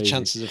like, what's crazy. The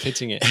chances of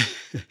hitting it?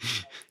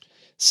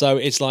 So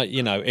it's like,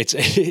 you know,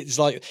 it's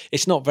like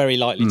it's not very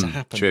likely to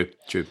happen.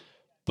 True.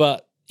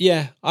 But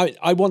yeah,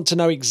 I want to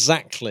know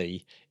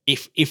exactly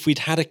if we'd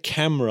had a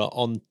camera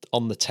on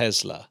the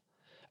Tesla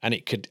and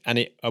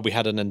we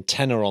had an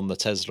antenna on the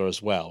Tesla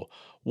as well,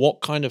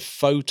 what kind of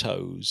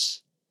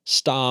photos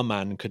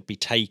Starman could be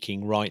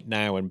taking right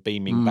now and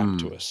beaming back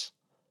to us.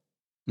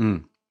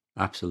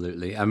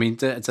 Absolutely. I mean,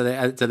 are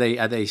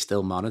they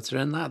still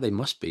monitoring that? They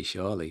must be,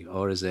 surely,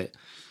 or is it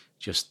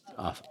just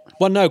off?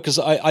 Well, no, because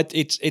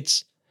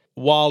it's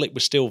while it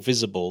was still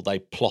visible, they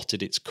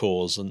plotted its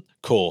course,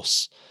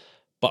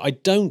 but I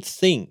don't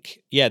think,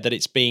 that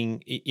it's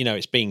being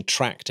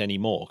tracked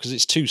anymore because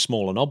it's too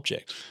small an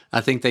object.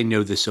 I think they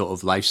know the sort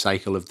of life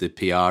cycle of the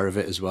PR of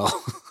it as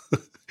well.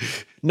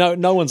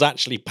 No one's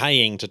actually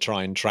paying to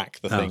try and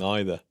track the thing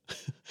either.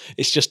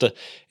 It's just a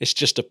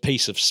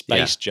piece of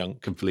space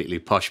junk, completely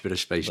posh bit of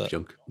space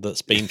junk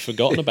that's been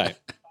forgotten about.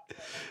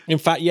 In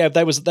fact,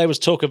 there was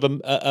talk of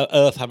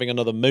Earth having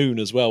another moon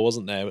as well,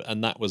 wasn't there?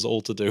 And that was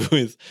all to do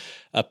with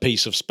a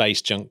piece of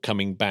space junk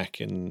coming back,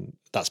 and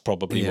that's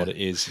probably what it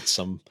is. It's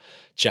some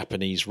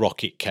Japanese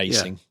rocket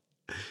casing.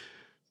 Yeah.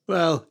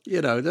 Well,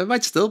 there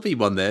might still be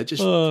one there,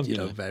 just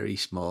very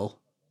small.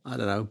 I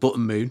don't know,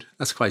 Button Moon.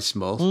 That's quite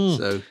small.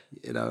 So,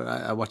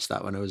 I watched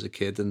that when I was a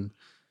kid, and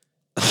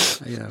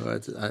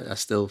I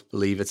still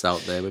believe it's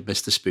out there with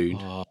Mr.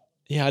 Spoon.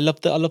 Yeah, I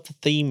love the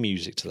theme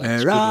music to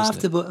that. We're off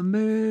the Button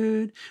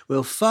Moon.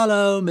 We'll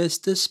follow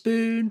Mr.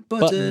 Spoon.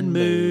 Button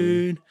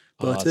Moon.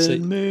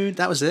 Button Moon.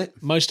 That was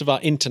it. Most of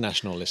our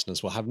international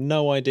listeners will have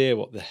no idea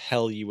what the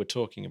hell you were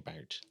talking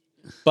about,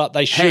 but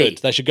they should. Hey,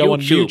 they should go on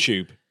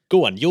YouTube.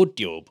 Go on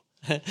YouTube.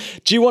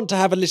 Do you want to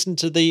have a listen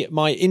to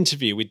my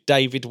interview with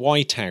David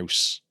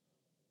Whitehouse?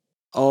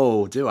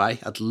 Oh, do I?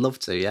 I'd love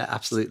to. Yeah,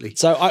 absolutely.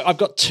 So I've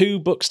got 2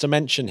 books to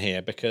mention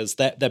here because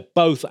they're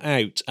both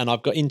out, and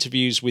I've got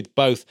interviews with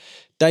both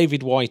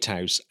David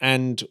Whitehouse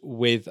and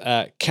with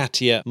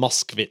Katya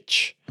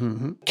Moskvich.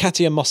 Mm-hmm.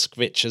 Katya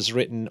Moskvich has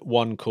written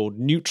one called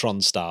Neutron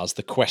Stars: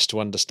 The Quest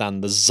to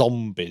Understand the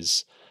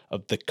Zombies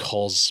of the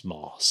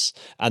Cosmos,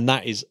 and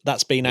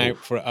that's been out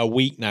for a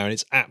week now, and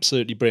it's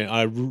absolutely brilliant.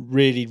 I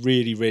really,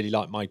 really, really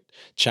like my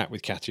chat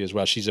with Katya as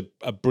well. She's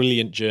a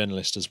brilliant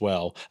journalist as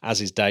well, as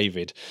is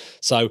David.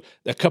 So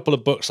a couple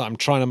of books I'm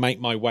trying to make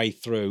my way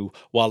through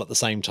while at the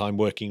same time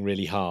working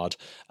really hard,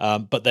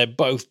 but they're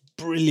both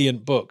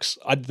brilliant books.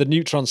 The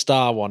Neutron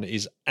Star one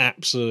is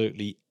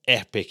absolutely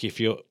epic.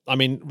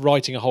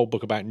 Writing a whole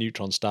book about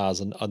neutron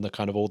stars and the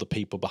kind of all the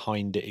people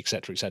behind it,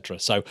 etc., etc.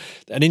 So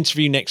an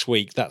interview next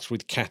week, that's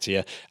with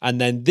Katya, and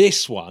then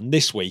this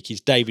week is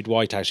David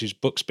Whitehouse, whose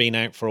book's been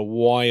out for a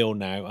while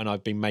now, and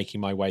I've been making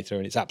my way through,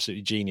 and it's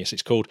absolutely genius.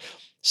 It's called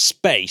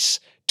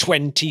Space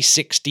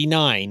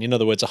 2069. In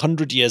other words,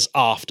 100 years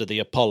after the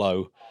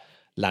Apollo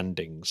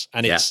landings,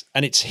 and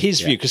it's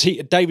his view, because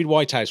David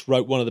Whitehouse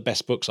wrote one of the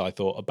best books, I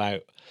thought,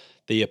 about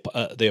the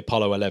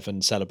Apollo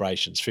 11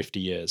 celebrations, 50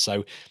 years.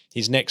 So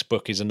his next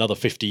book is another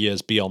 50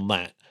 years beyond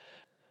that,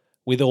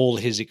 with all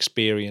his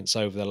experience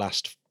over the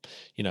last,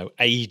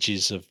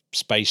 ages of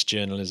space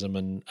journalism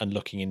and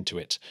looking into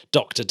it.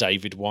 Dr.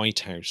 David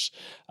Whitehouse.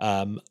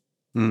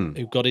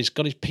 who got his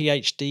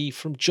PhD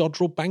from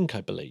Jodrell Bank,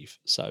 I believe.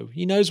 So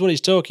he knows what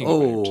he's talking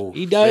about.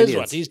 He knows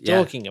what he's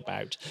talking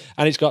about,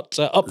 and he's got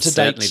up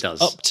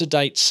to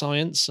date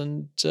science.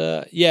 And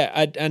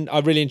and I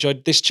really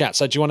enjoyed this chat.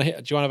 So do you want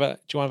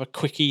to have a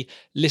quickie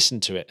listen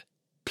to it?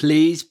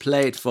 Please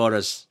play it for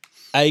us.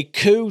 A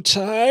Kute.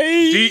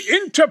 The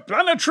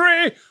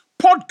Interplanetary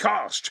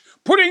Podcast,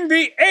 putting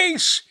the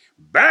ace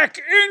back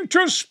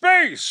into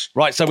space.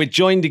 Right, so we're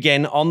joined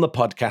again on the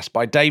podcast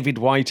by David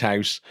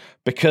Whitehouse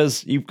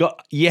because you've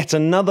got yet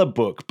another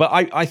book, but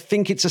I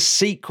think it's a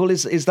sequel.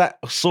 Is that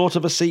sort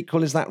of a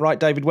sequel? Is that right,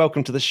 David?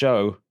 Welcome to the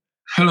show.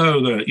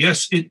 Hello there.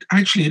 Yes, it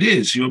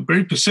is. You're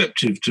very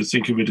perceptive to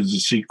think of it as a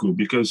sequel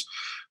because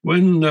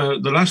when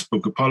the last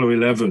book, Apollo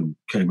 11,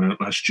 came out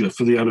last year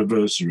for the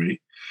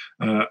anniversary,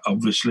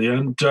 obviously,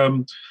 and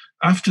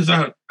after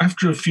that,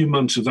 after a few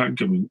months of that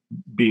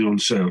being on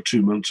sale,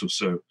 2 months or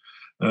so,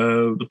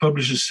 the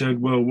publisher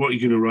said, well, what are you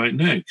going to write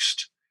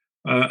next?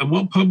 And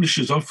what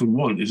publishers often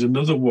want is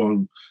another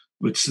one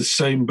that's the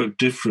same but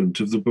different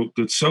of the book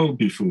that sold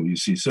before, you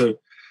see.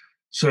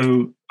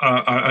 So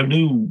I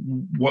knew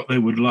what they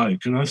would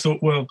like. And I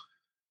thought, well,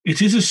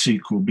 it is a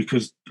sequel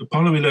because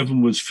Apollo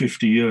 11 was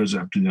 50 years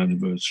after the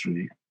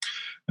anniversary.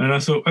 And I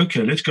thought,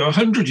 okay, let's go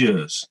 100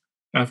 years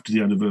after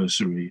the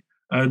anniversary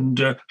and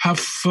have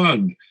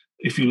fun,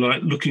 if you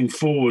like, looking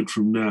forward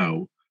from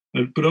now,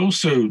 but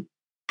also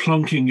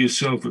plonking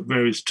yourself at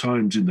various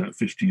times in that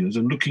 50 years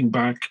and looking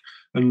back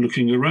and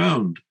looking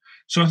around.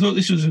 So I thought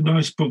this was a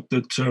nice book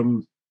that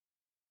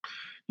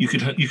you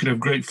could have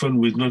great fun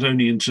with, not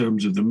only in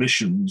terms of the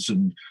missions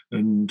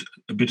and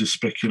a bit of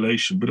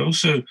speculation, but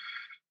also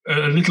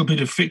a little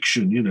bit of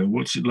fiction. You know,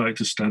 what's it like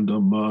to stand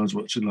on Mars?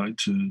 What's it like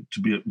to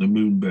be at the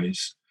moon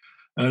base?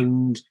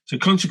 And so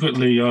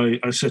consequently,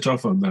 I set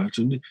off on that,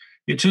 and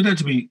it turned out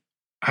to be,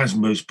 as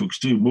most books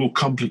do, more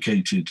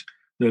complicated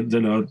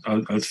than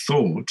I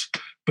thought.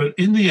 But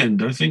in the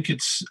end, I think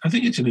it's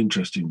an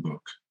interesting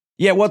book.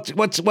 Yeah,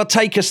 what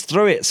take us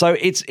through it? So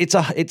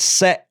it's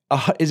set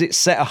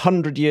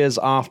 100 years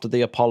after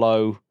the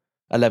Apollo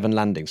 11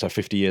 landing, so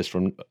 50 years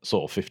from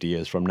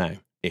now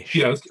ish.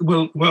 Yeah,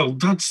 well,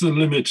 that's the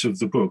limit of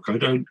the book.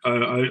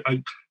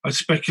 I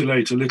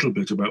speculate a little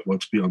bit about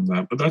what's beyond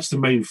that, but that's the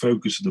main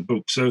focus of the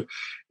book. So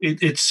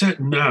it's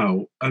set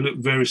now and at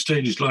various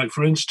stages. Like,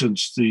 for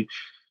instance, the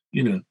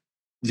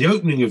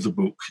opening of the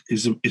book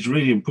is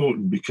really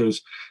important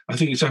because I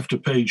think it's after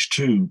page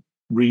 2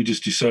 readers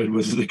decide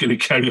whether they're going to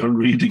carry on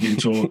reading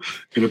it or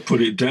going to put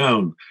it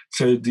down.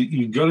 So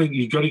you got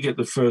to get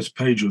the first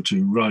page or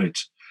two right.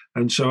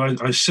 And so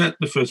I set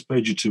the first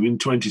page or two in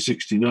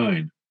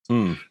 2069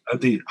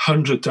 at the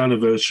 100th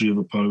anniversary of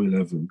Apollo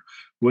 11,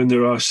 when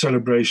there are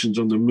celebrations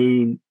on the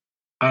moon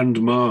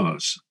and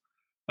Mars,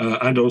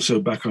 and also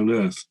back on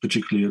Earth,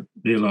 particularly at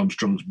Neil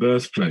Armstrong's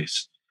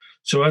birthplace.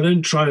 So I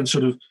then try and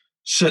sort of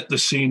set the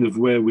scene of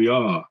where we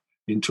are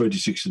in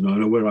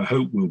 2069, or where I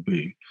hope we'll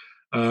be,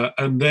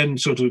 and then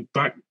sort of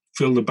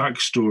fill the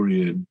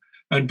backstory in.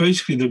 And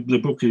basically the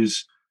book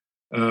is,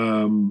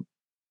 the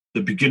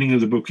beginning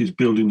of the book is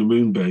building the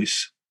moon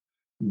base,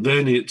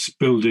 then it's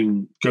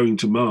going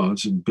to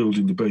Mars and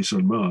building the base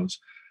on Mars,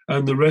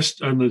 and the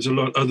rest, and there's a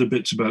lot other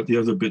bits about the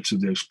other bits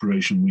of the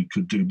exploration we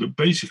could do, but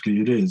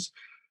basically it is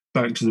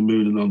back to the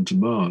moon and on to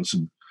Mars.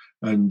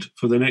 And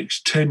for the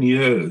next 10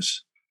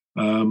 years,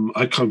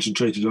 I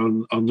concentrated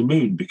on the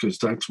moon, because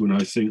that's when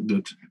I think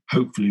that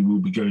hopefully we'll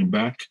be going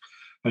back,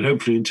 and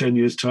hopefully in 10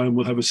 years' time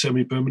we'll have a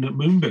semi-permanent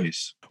moon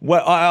base.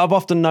 Well, I've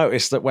often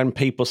noticed that when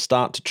people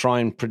start to try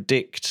and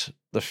predict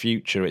the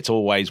future, it's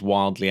always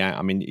wildly out.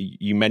 I mean,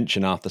 you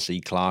mention Arthur C.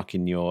 Clarke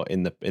in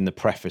the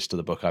preface to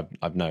the book,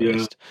 I've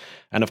noticed,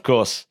 and of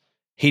course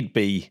he'd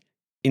be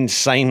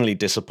insanely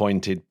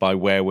disappointed by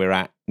where we're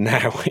at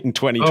now in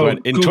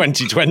 2020. In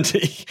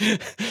 2020,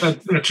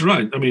 that's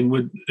right. I mean,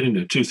 we're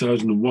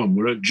 2001.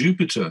 We're at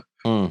Jupiter,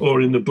 or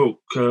in the book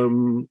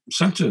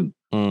Saturn,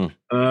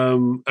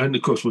 and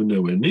of course we're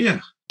nowhere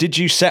near. Did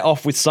you set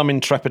off with some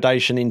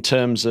intrepidation in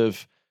terms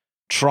of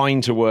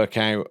trying to work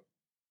out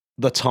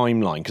the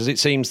timeline? Because it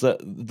seems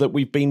that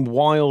we've been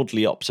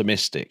wildly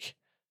optimistic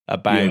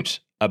about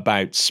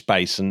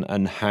space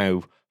and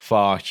how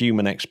far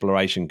human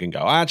exploration can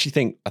go. I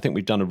think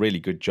we've done a really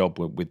good job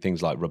with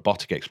things like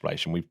robotic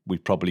exploration.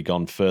 We've probably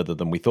gone further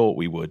than we thought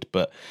we would,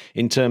 but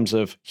in terms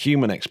of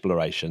human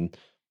exploration,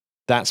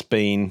 that's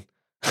been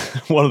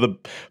one of the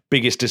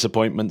biggest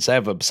disappointments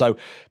ever.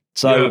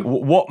 So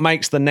what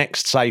makes the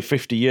next, say,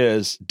 50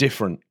 years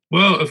different?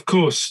 Well, of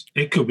course,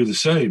 it could be the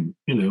same.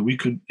 We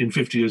could, in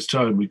 50 years'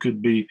 time, we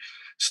could be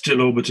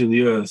still orbiting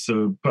the Earth,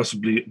 or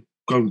possibly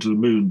gone to the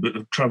moon, but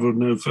have travelled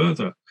no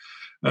further.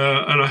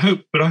 And I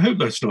hope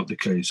that's not the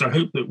case. I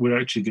hope that we're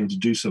actually going to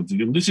do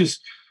something. And this is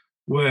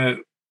where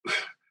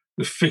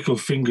the fickle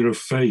finger of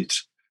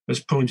fate has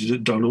pointed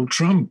at Donald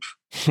Trump.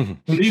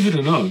 Believe it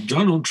or not,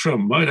 Donald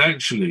Trump might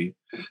actually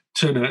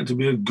turn out to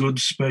be a good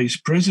space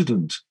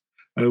president.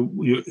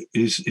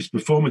 His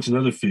performance in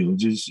other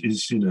fields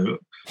is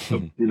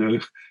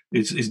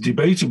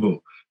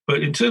debatable,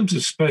 But in terms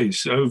of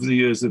space, over the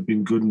years, there have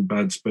been good and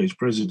bad space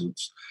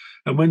presidents.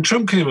 And when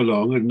Trump came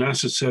along and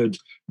NASA said,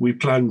 we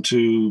plan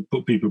to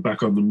put people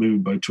back on the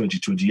moon by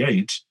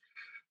 2028,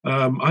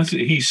 I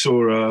think he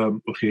saw,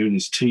 or he and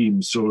his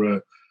team saw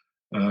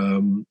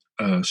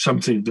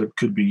something that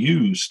could be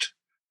used.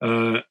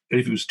 If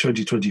it was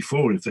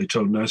 2024, if they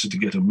told NASA to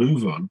get a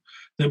move on,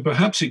 then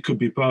perhaps it could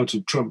be part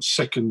of Trump's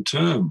second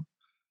term.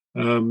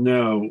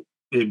 Now,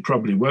 it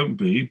probably won't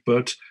be,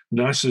 but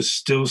NASA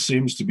still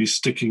seems to be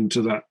sticking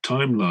to that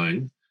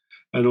timeline.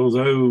 And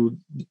although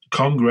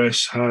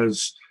Congress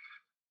has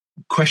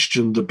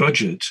questioned the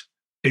budget,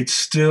 it's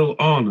still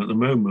on at the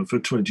moment for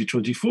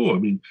 2024. I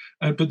mean,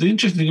 but the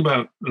interesting thing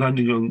about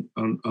landing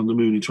on the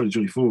moon in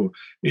 2024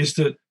 is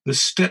that the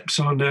steps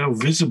are now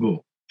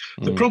visible.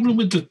 The problem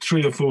with the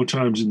 3 or 4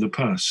 times in the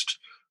past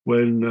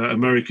when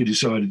America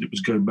decided it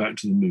was going back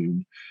to the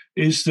moon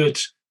is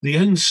that the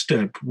end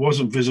step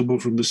wasn't visible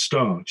from the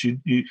start.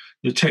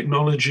 The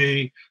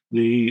technology,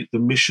 the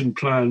mission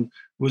plan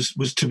was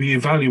to be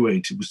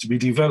evaluated, was to be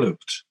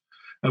developed.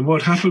 And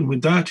what happened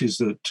with that is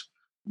that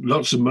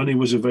lots of money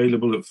was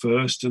available at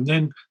first, and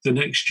then the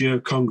next year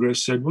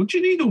Congress said, well, do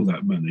you need all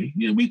that money?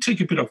 We take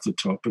a bit off the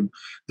top. And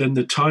then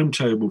the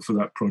timetable for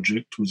that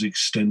project was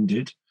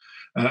extended.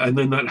 And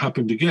then that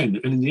happened again.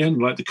 And in the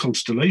end, like the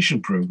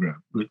Constellation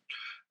program that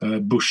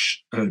Bush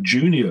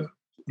Jr.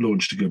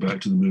 launched to go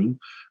back to the moon,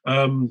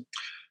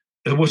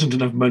 there wasn't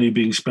enough money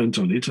being spent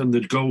on it, and the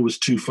goal was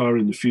too far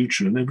in the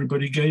future, and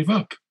everybody gave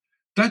up.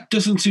 That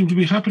doesn't seem to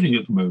be happening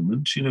at the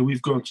moment.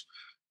 We've got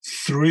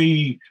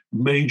 3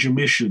 major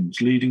missions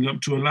leading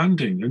up to a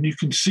landing, and you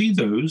can see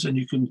those, and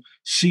you can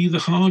see the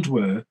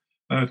hardware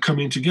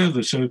coming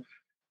together. So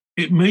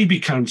it may be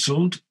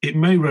cancelled, it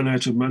may run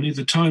out of money,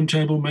 the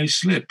timetable may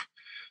slip.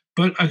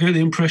 But I get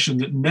the impression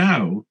that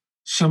now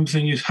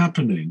something is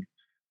happening,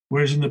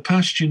 whereas in the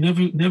past you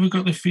never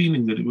got the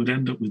feeling that it would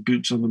end up with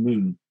boots on the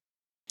moon.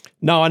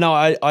 No, I know.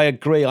 I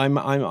agree.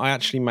 I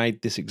actually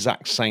made this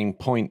exact same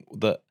point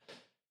that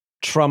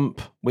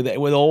Trump, with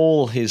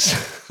all his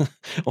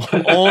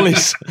all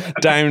his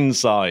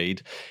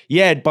downside,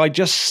 by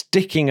just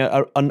sticking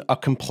a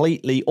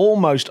completely,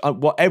 almost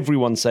what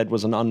everyone said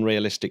was an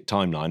unrealistic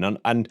timeline,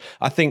 and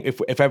I think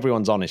if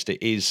everyone's honest,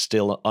 it is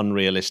still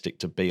unrealistic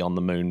to be on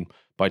the moon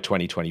by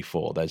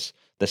 2024.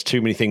 There's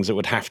too many things that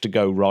would have to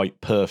go right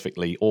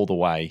perfectly all the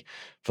way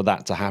for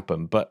that to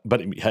happen. But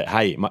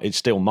hey, it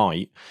still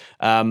might.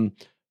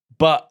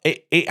 But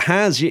it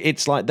has.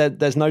 It's like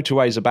there's no two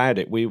ways about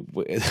it. We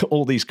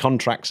all these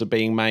contracts are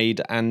being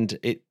made, and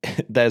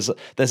there's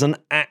an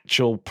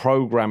actual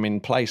program in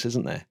place,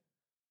 isn't there?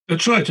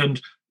 That's right.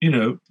 And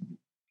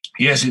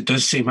yes, it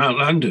does seem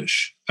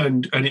outlandish,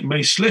 and it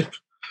may slip.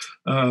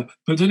 But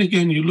then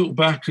again, you look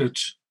back at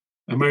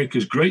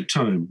America's great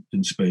time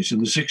in space in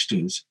the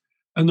 60s,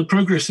 and the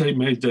progress they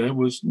made there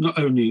was not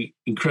only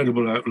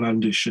incredible,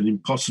 outlandish, and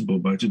impossible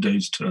by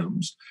today's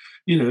terms.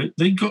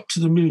 They got to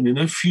the moon in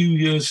a few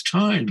years'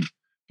 time.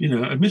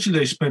 Admittedly,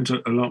 they spent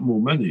a lot more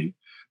money,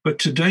 but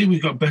today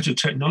we've got better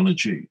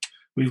technology.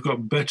 We've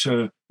got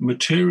better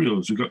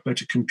materials. We've got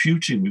better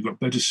computing. We've got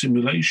better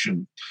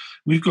simulation.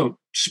 We've got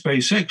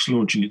SpaceX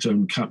launching its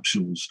own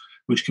capsules,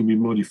 which can be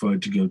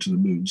modified to go to the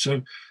moon.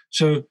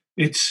 So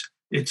it's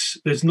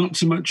there's not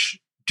so much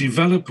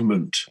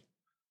development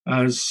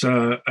as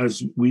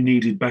we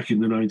needed back in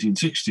the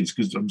 1960s,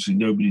 because obviously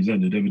nobody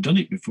then had ever done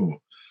it before.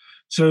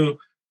 So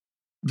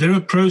there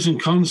are pros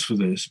and cons for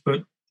this,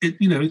 but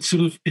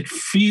it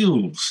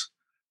feels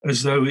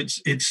as though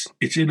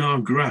it's in our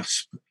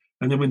grasp.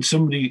 And then when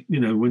somebody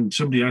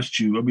asks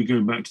you, are we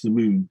going back to the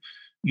moon?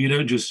 You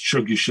don't just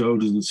shrug your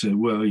shoulders and say,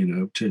 well,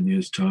 10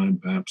 years' time,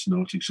 perhaps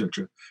not,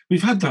 etc.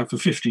 We've had that for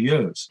 50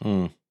 years.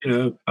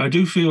 I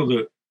do feel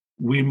that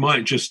we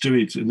might just do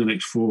it in the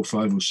next 4,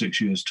 5, or 6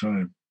 years'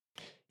 time.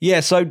 Yeah.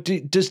 So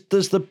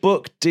does the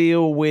book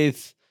deal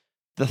with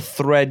the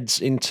threads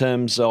in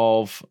terms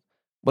of?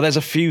 Well, there's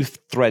a few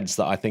threads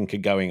that I think are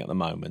going at the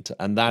moment,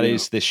 and that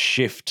is this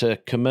shift to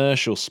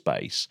commercial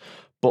space,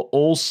 but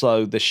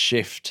also the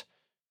shift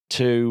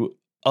to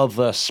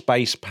other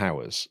space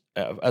powers.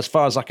 As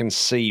far as I can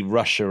see,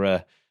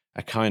 Russia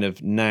are kind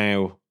of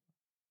now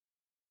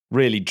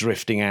really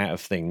drifting out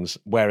of things,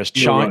 whereas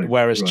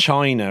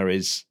China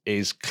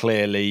is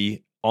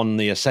clearly on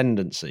the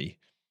ascendancy.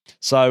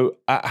 So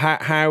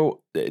how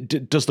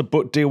does the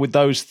book deal with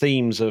those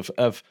themes of,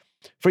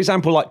 for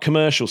example, like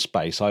commercial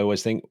space? I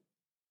always think,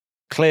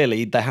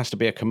 clearly, there has to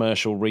be a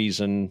commercial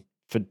reason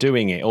for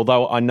doing it,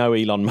 although I know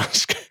Elon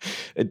Musk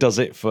does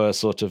it for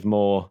sort of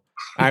more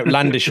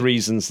outlandish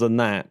reasons than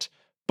that.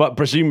 But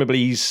presumably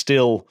he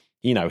still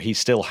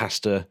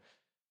has to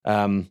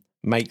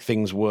make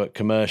things work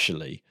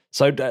commercially.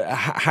 So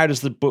how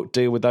does the book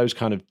deal with those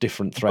kind of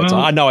different threads?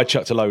 Well, I know I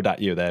chucked a load at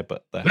you there,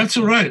 but... That's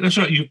all right. That's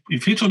right.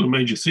 You've hit on a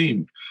major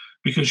theme,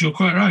 because you're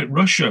quite right.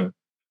 Russia,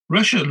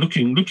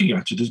 looking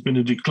at it, has been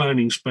a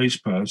declining space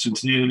power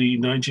since the early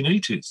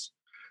 1980s.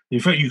 In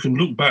fact, you can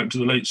look back to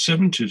the late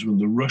 70s when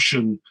the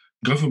Russian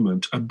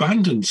government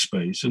abandoned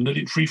space and let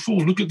it free fall.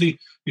 Look at the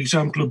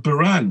example of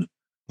Buran,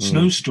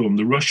 Snowstorm,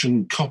 the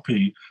Russian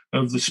copy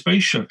of the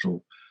space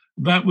shuttle.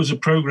 That was a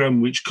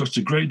program which cost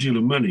a great deal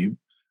of money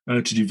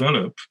to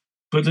develop,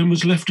 but then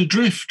was left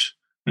adrift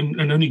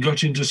and only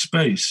got into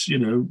space,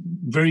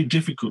 very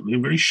difficultly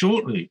and very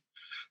shortly.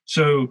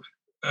 So,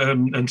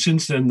 and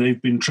since then,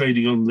 they've been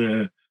trading on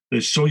their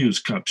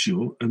Soyuz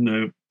capsule and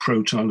their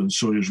Proton and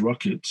Soyuz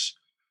rockets,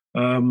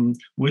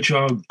 which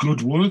are good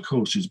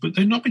workhorses, but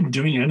they've not been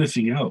doing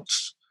anything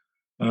else.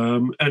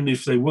 And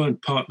if they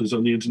weren't partners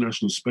on the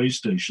International Space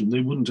Station, they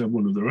wouldn't have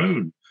one of their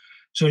own.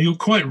 So you're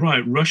quite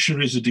right. Russia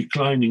is a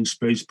declining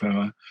space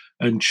power,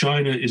 and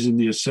China is in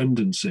the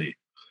ascendancy.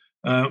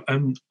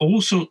 And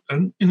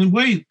in a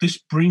way, this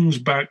brings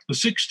back the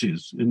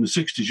 60s. In the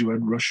 60s, you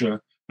had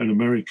Russia and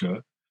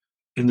America.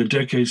 In the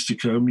decades to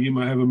come, you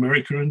might have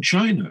America and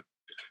China,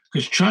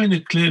 because China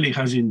clearly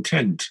has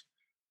intent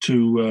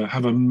to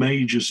have a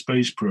major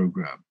space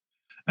program.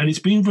 And it's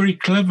been very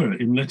clever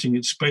in letting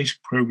its space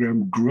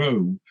program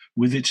grow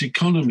with its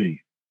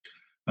economy,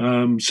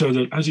 so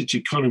that as its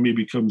economy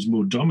becomes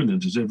more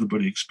dominant, as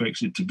everybody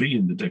expects it to be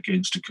in the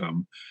decades to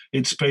come,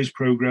 its space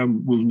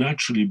program will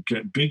naturally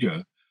get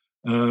bigger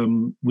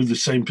with the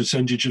same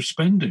percentage of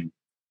spending.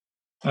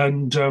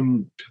 And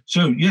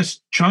so,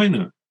 yes,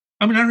 China.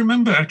 I mean, I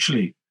remember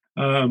actually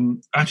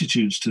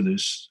attitudes to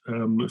this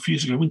a few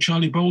years ago when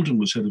Charlie Bolden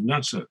was head of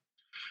NASA,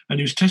 and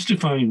he was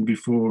testifying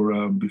before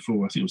I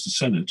think it was the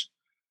Senate.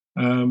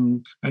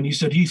 And he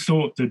said he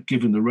thought that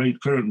given the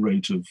current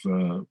rate of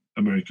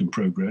American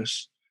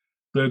progress,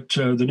 that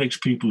the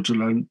next people to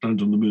land on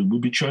the moon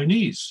would be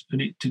Chinese, and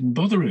it didn't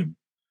bother him.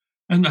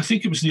 And I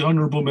think it was the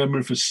honourable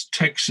member for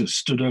Texas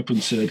stood up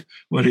and said,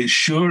 well, it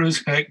sure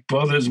as heck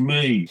bothers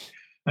me.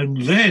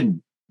 And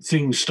then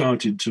things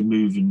started to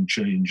move and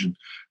change,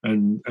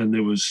 and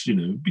there was,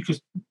 because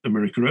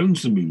America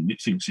owns the moon,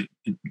 it thinks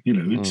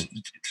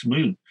it's the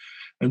moon.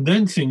 And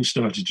then things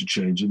started to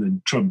change, and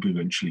then Trump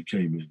eventually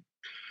came in.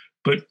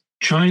 But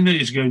China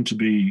is going to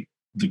be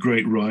the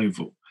great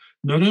rival,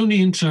 not only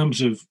in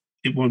terms of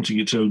it wanting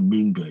its own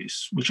moon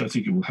base, which I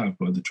think it will have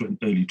by the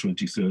early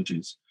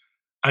 2030s,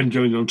 and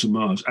going on to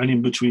Mars, and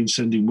in between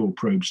sending more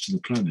probes to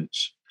the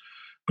planets.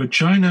 But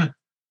China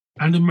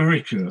and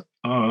America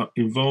are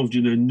involved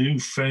in a new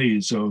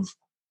phase of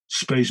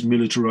space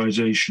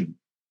militarization.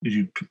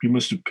 You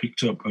must have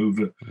picked up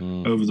over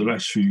the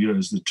last few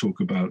years the talk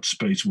about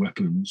space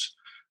weapons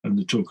and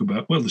the talk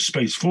about, the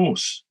Space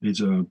Force is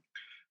an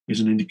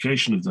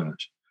indication of that.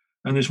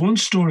 And there's one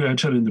story I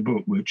tell in the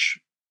book which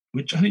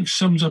I think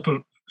sums up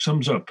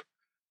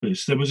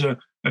this. There was a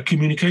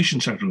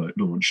communication satellite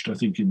launched, I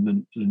think, in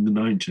the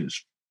 90s,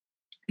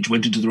 which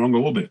went into the wrong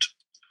orbit.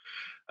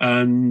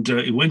 And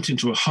it went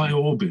into a high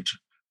orbit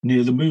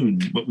near the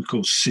moon, what we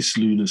call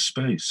cislunar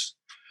space.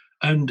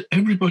 And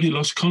everybody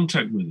lost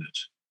contact with it.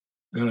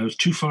 It was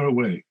too far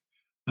away.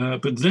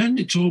 But then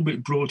its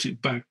orbit brought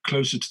it back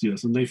closer to the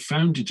Earth, and they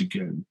found it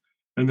again.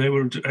 And they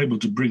were able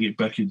to bring it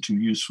back into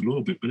useful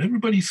orbit. But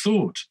everybody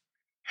thought,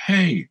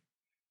 hey,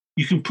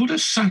 you can put a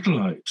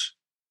satellite,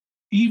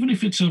 even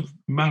if it's of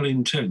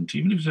malintent,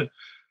 even if it's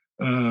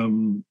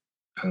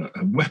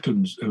a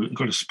weapons,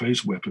 got a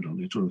space weapon on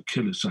it or a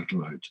killer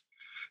satellite,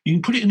 you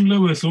can put it in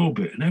low Earth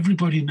orbit and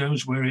everybody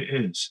knows where it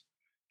is.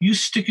 You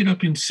stick it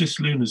up in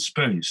cislunar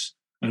space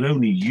and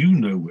only you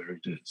know where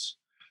it is.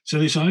 So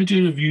this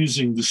idea of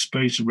using the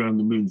space around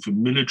the moon for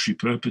military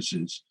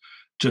purposes,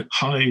 to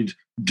hide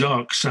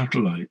dark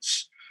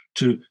satellites,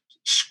 to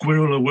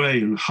squirrel away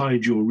and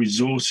hide your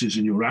resources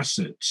and your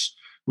assets,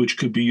 which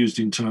could be used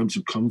in times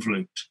of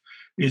conflict,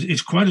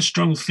 is quite a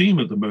strong theme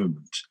at the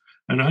moment.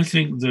 And I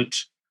think that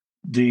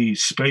the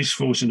Space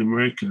Force in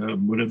America,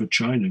 and whatever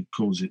China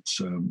calls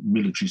its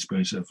military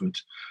space effort,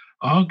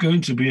 are going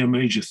to be a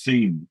major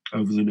theme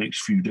over the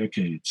next few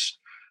decades,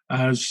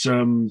 as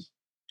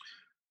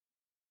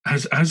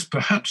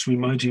perhaps we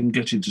might even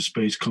get into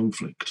space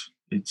conflict.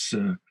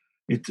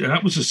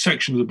 That was a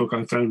section of the book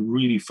I found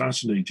really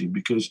fascinating,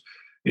 because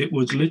it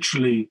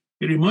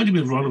reminded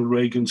me of Ronald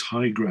Reagan's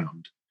High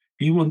Ground.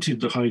 He wanted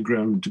the high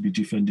ground to be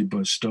defended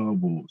by Star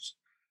Wars.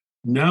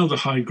 Now the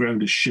high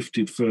ground has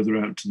shifted further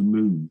out to the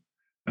moon,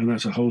 and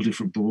that's a whole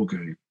different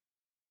ballgame.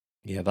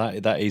 Yeah,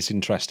 that is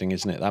interesting,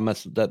 isn't it?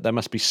 There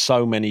must be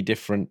so many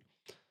different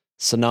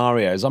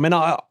scenarios. I mean,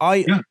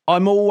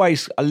 I'm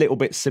always a little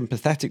bit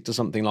sympathetic to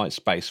something like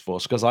Space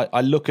Force, because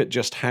I look at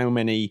just how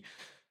many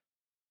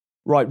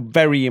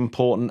very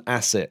important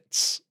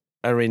assets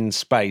are in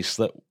space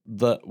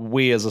that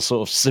we as a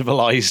sort of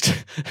civilized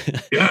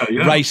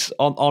race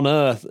on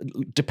Earth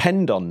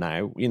depend on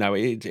now.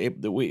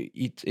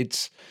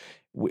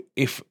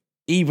 If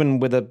even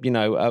with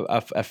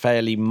a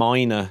fairly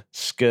minor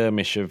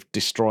skirmish of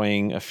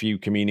destroying a few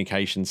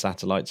communication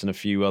satellites and a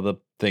few other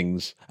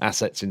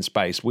assets in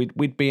space,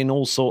 we'd be in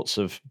all sorts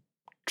of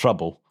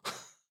trouble.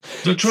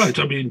 That's right.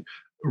 I mean,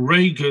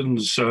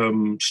 Reagan's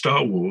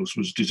Star Wars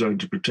was designed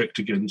to protect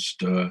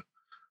against a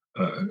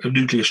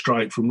nuclear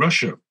strike from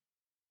Russia.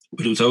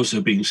 But it was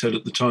also being said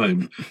at the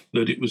time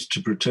that it was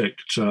to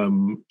protect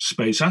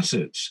space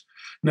assets.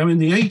 Now, in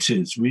the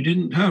 80s, we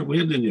had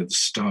only at the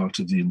start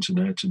of the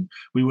internet, and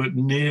we weren't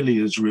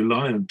nearly as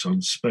reliant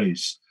on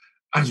space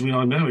as we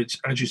are now. It's,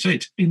 as you say,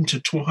 it's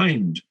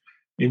intertwined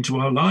into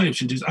our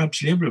lives. It is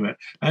absolutely everywhere.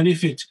 And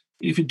if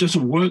it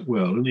doesn't work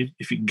well, and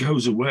if it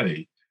goes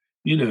away,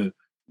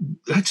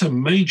 that's a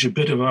major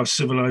bit of our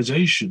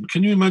civilization.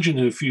 Can you imagine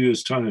in a few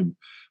years' time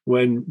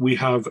when we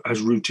have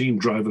as routine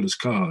driverless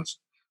cars,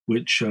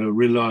 which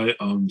rely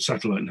on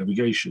satellite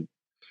navigation?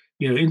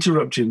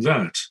 Interrupting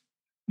that,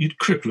 you'd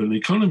cripple an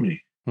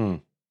economy.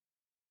 Well,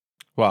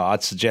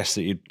 I'd suggest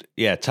that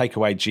you'd take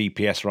away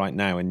GPS right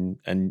now and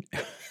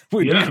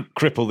we'd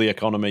cripple the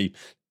economy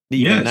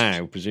even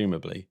now,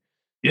 presumably.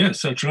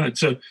 Yes, that's right.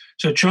 So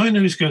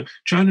China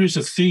is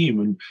a theme,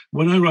 and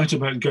when I write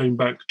about going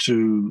back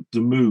to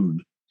the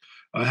moon,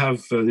 I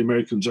have the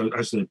Americans,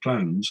 as their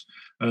plans,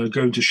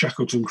 going to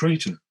Shackleton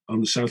Crater on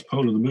the south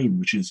pole of the moon,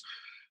 which is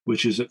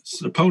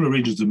the polar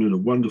regions of the moon are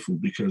wonderful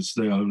because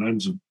they are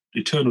lands of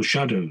eternal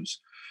shadows.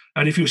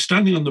 And if you were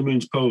standing on the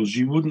moon's poles,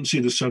 you wouldn't see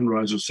the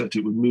sunrise or set.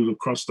 It would move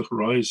across the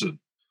horizon,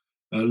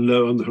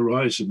 low on the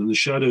horizon, and the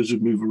shadows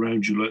would move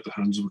around you like the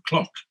hands of a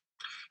clock.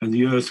 And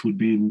the Earth would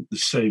be in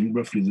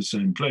roughly the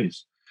same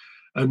place.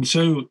 And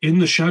so in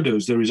the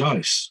shadows, there is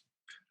ice,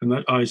 and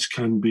that ice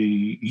can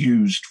be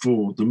used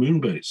for the moon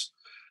base.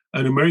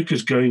 And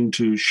America's going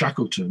to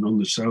Shackleton on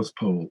the South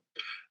Pole.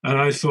 And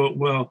I thought,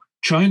 well,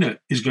 China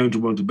is going to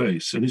want a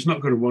base, and it's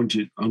not going to want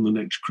it on the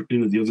next,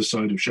 the other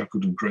side of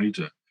Shackleton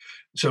Crater.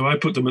 So I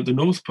put them at the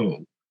North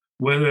Pole,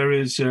 where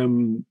there's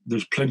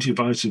plenty of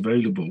ice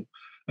available,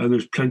 and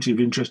there's plenty of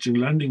interesting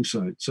landing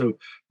sites. So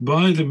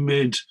by the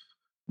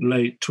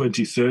late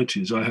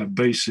 2030s, I have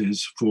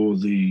bases for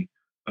the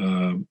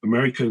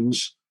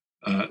Americans,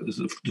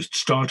 the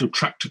start of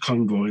tractor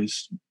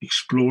convoys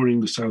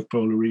exploring the South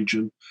Polar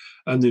region,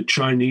 and the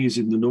Chinese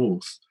in the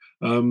north,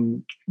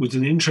 with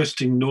an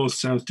interesting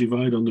north-south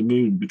divide on the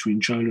moon between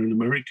China and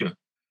America.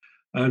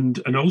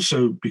 And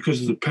also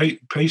because of the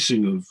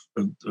pacing of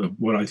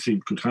what I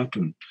think could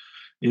happen,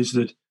 is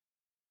that,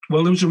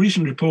 well, there was a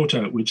recent report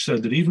out which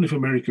said that even if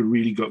America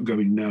really got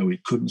going now,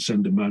 it couldn't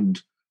send a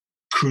manned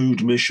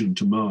crewed mission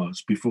to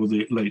Mars before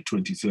the late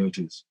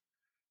 2030s.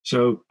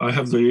 So I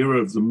have the era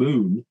of the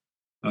moon,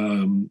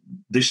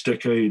 this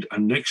decade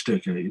and next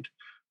decade,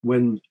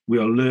 when we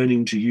are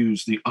learning to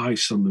use the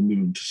ice on the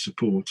moon to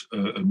support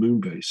a moon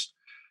base,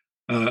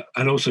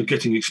 and also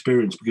getting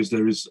experience because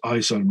there is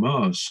ice on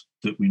Mars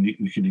that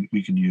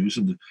we can use,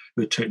 and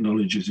the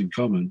technology is in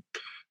common.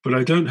 But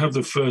I don't have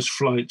the first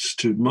flights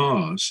to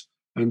Mars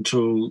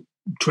until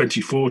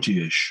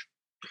 2040-ish.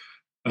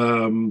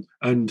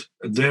 And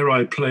there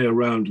I play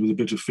around with a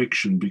bit of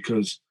fiction,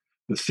 because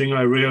the thing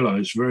I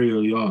realized very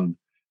early on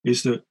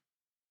is that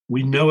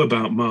we know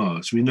about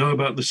Mars, we know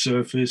about the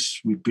surface,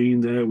 we've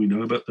been there, we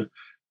know about the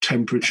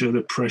temperature,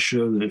 the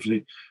pressure, and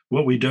everything.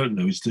 What we don't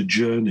know is the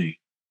journey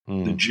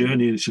and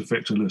its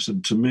effect on us.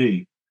 And to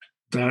me,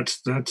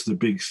 that's the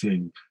big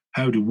thing.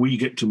 How do we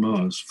get to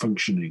Mars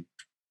functioning?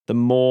 The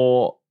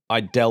more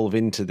I delve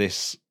into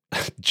this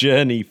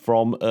journey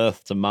from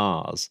Earth to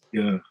Mars,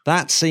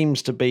 that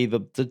seems to be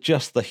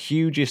just the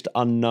hugest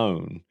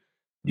unknown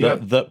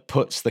that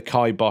puts the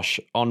kibosh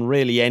on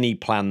really any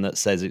plan that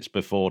says it's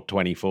before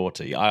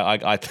 2040.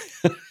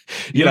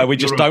 We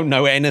just don't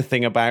know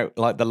anything about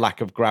like the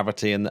lack of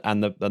gravity and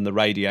the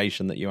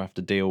radiation that you have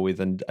to deal with,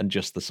 and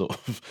just the sort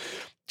of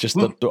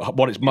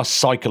what it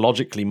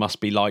psychologically must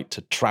be like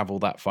to travel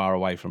that far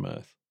away from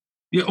Earth.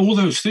 Yeah, all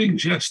those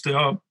things. Yes, they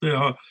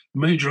are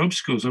major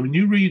obstacles. I mean,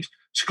 you read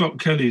Scott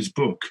Kelly's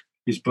book,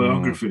 his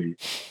biography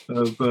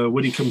of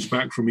when he comes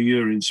back from a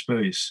year in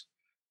space.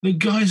 The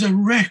guy's a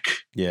wreck.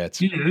 Yeah, it's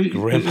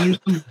grim. There's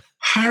some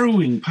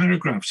harrowing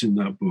paragraphs in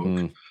that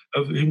book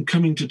of him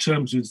coming to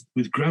terms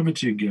with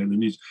gravity again,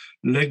 and his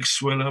legs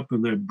swell up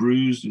and they're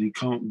bruised, and he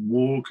can't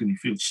walk, and he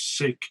feels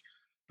sick.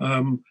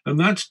 And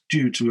that's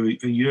due to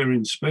a year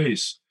in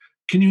space.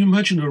 Can you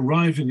imagine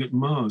arriving at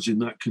Mars in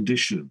that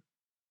condition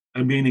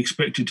and being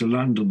expected to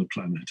land on the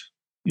planet?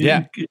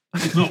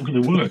 It's not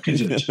going to work,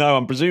 is it? No,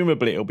 and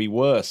presumably it'll be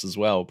worse as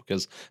well,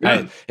 because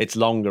it's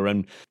longer,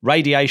 and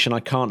radiation, I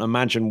can't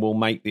imagine, will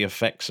make the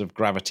effects of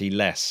gravity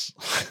less.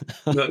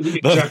 No,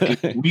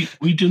 exactly.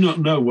 We do not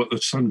know what the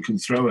sun can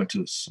throw at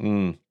us.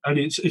 And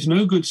it's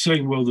no good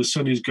saying, well, the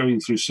sun is going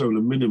through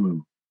solar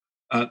minimum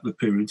at the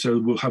period, so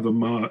we'll have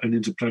an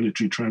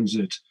interplanetary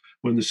transit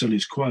when the sun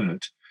is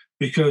quiet,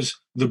 because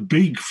the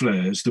big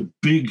flares, the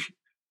big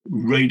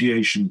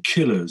radiation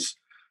killers,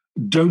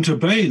 don't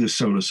obey the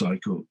solar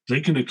cycle. They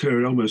can occur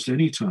at almost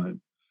any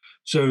time.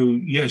 So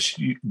yes,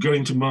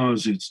 going to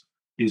Mars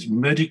is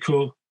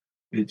medical,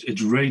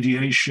 it's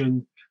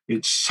radiation,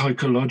 it's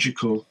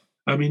psychological.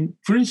 I mean,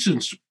 for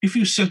instance, if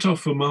you set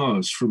off for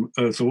Mars from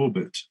Earth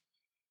orbit,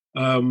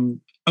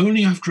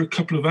 only after a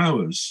couple of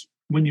hours,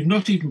 when you've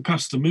not even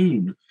passed the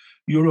moon,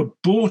 your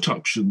abort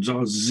options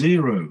are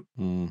 0.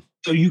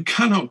 So you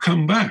cannot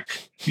come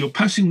back. You're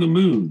passing the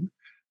moon,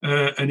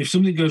 and if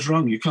something goes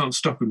wrong, you can't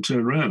stop and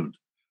turn around.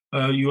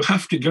 You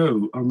have to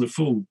go on the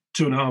full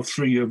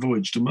 2.5-3 year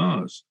voyage to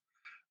Mars.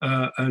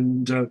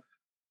 And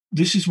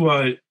this is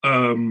why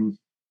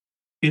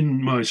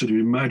in my sort of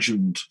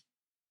imagined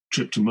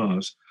trip to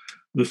Mars,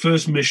 the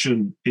first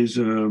mission is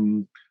a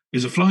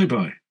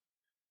flyby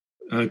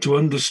to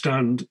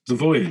understand the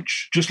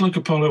voyage, just like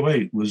Apollo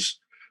 8 was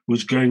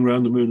going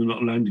around the moon and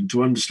not landing,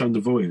 to understand the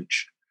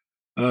voyage.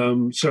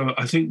 So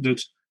I think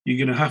that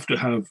you're going to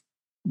have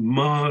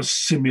Mars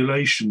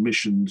simulation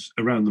missions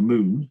around the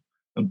moon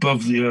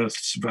above the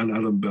Earth's Van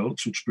Allen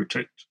belts, which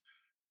protect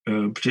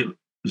the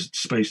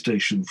space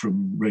station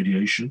from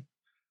radiation.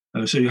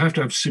 So you have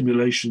to have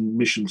simulation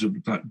missions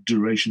of that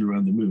duration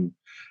around the moon.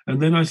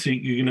 And then I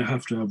think you're going to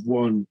have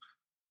one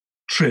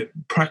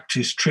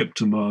practice trip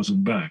to Mars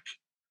and back.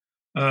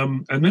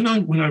 And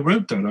then when I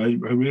wrote that, I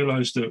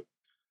realized that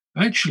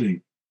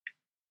actually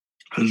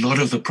a lot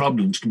of the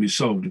problems can be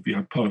solved if you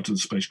have part of the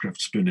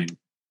spacecraft spinning.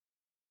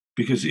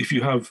 Because if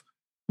you have,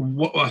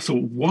 I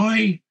thought,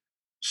 why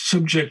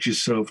subject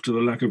yourself to the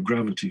lack of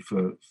gravity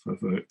for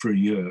a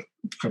year, a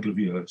couple of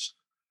years,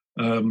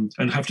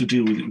 and have to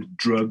deal with it with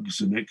drugs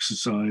and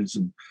exercise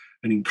and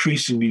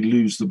increasingly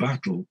lose the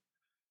battle?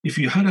 If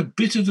you had a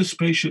bit of the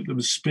spaceship that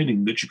was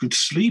spinning that you could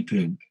sleep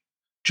in,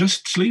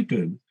 just sleep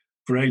in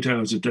for 8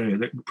 hours a day,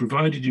 that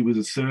provided you with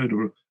a third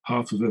or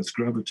half of Earth's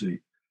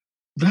gravity,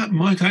 that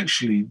might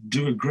actually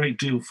do a great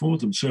deal for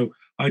them. So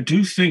I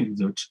do think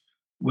that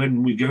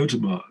when we go to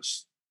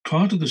Mars,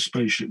 part of the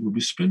spaceship will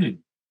be spinning,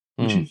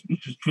 which is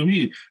for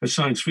me, a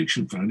science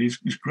fiction fan, is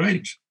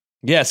great.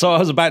 Yeah, so I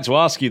was about to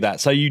ask you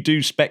that. So you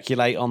do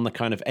speculate on the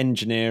kind of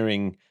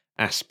engineering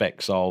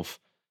aspects of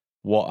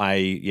what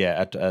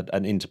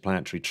an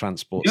interplanetary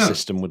transport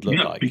system would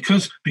look like.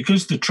 Because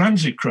the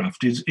transit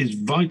craft is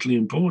vitally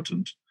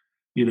important.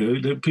 You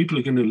know, the people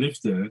are going to live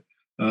there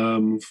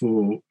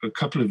for a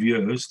couple of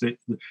years.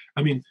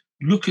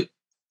 Look at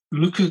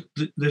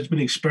there's been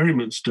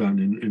experiments done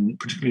in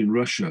particularly in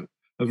Russia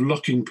of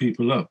locking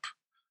people up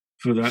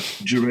for that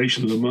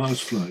duration of the Mars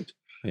flight.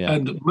 Yeah.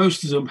 And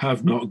most of them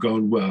have not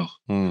gone well.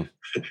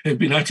 They've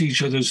been at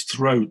each other's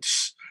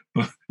throats,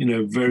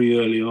 very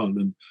early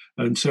on.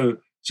 And so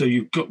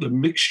you've got the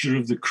mixture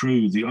of the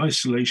crew, the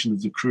isolation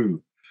of the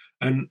crew.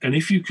 And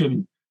if you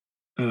can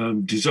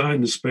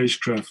design the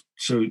spacecraft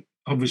so it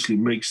obviously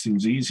makes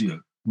things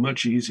easier,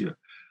 much easier.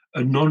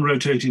 A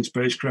non-rotating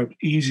spacecraft,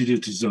 easy to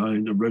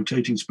design. A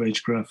rotating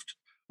spacecraft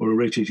or a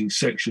rotating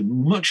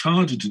section, much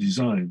harder to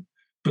design.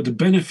 But the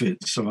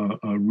benefits are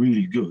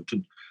really good.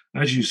 And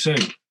as you say,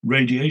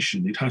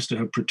 radiation, it has to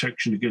have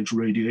protection against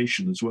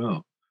radiation as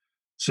well.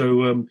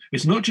 So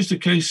it's not just a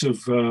case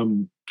of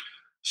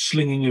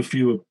slinging a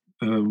few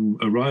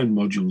Orion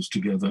modules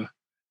together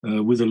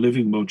with a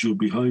living module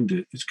behind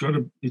it. It's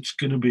going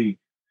to be,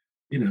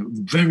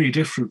 very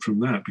different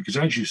from that, because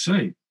as you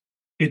say,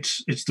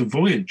 it's the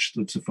voyage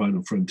that's the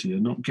final frontier,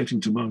 not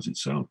getting to Mars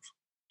itself,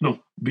 not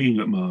being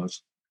at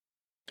Mars.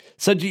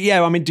 So do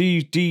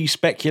you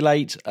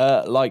speculate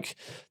like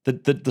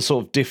the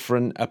sort of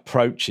different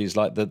approaches,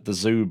 like the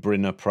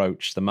Zubrin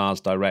approach, the Mars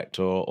Direct,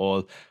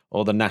 or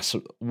the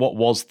NASA? What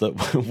was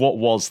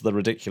the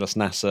ridiculous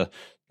NASA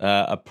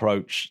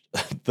approach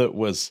that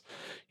was,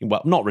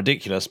 well, not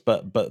ridiculous,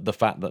 but the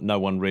fact that no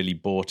one really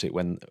bought it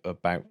when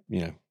about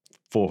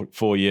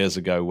 4 years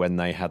ago, when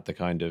they had the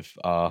kind of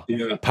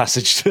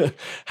passage to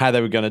how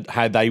they were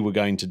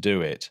going to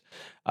do it.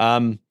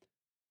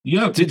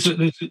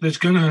 There's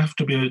going to have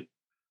to be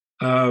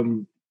a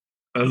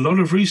lot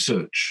of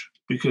research,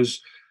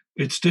 because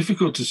it's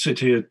difficult to sit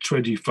here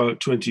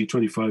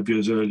 25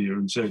 years earlier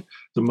and say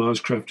the Mars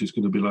craft is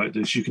going to be like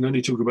this. You can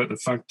only talk about the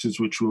factors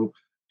which will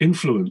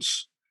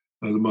influence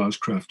the Mars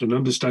craft, and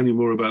understanding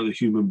more about the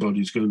human body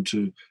is going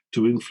to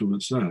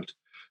influence that.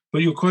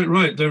 But you're quite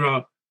right. There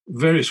are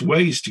various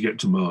ways to get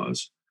to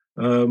Mars,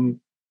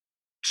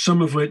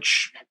 some of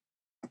which,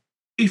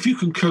 if you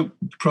can cope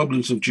with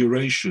problems of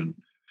duration,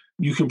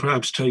 you can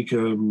perhaps take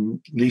a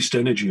least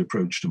energy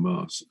approach to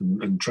Mars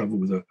and travel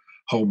with a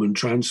Holman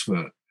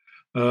transfer.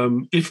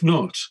 If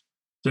not,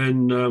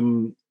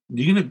 then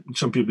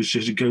some people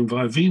suggest going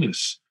via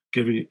Venus,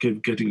 getting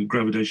a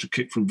gravitational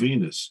kick from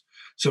Venus.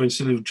 So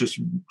instead of just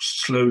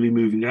slowly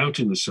moving out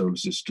in the solar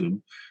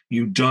system,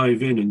 you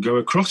dive in and go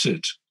across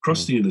the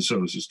inner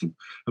solar system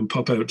and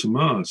pop out to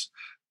Mars.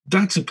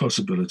 That's a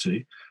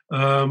possibility.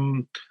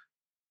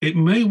 It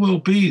may well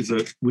be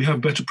that we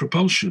have better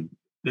propulsion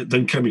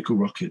than chemical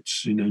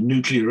rockets.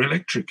 Nuclear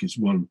electric is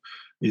one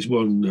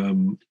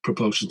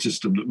propulsion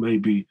system that may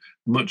be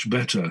much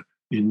better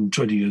in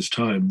 20 years'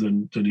 time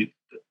than it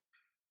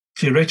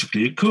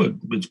theoretically it could,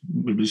 but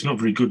it's not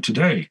very good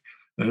today,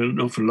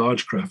 not for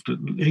large craft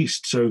at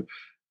least. So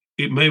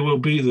it may well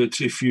be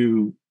that if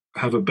you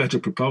have a better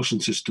propulsion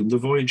system, the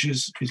voyage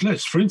is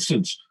less. For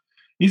instance,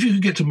 if you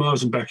could get to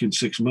Mars and back in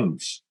 6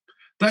 months,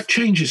 that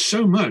changes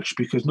so much,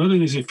 because not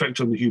only is the effect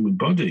on the human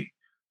body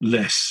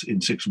less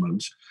in 6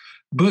 months,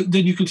 but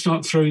then you can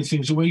start throwing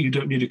things away. You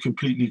don't need a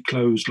completely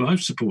closed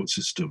life support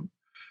system.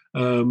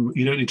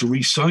 You don't need to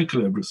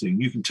recycle everything.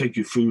 You can take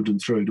your food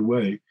and throw it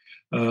away,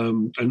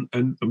 and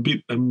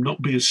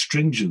not be as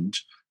stringent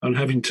on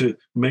having to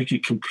make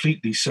it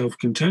completely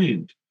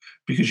self-contained.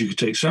 because you could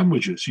take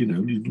sandwiches, you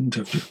didn't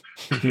have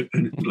to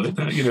anything like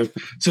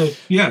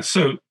that,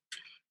 So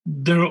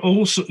there are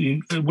also,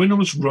 when I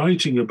was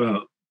writing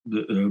about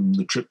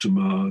the trip to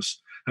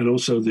Mars and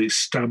also the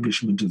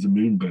establishment of the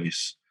moon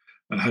base,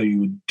 how you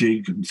would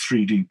dig and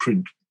 3D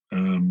print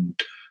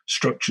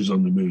structures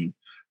on the moon,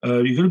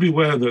 you've got to be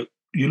aware that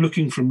you're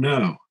looking from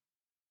now.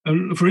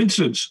 And for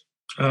instance,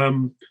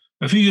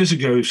 a few years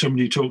ago, if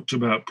somebody talked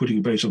about putting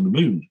a base on the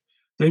moon,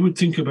 they would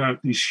think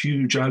about these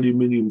huge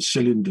aluminium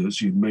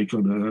cylinders you'd make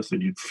on Earth,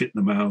 and you'd fit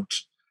them out,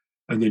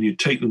 and then you'd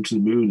take them to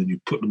the moon and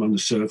you'd put them on the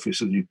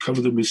surface and you'd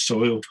cover them with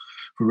soil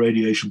for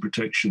radiation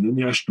protection, and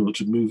the astronauts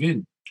would move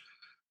in.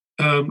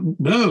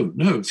 No,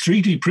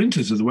 3D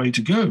printers are the way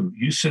to go.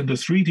 You send a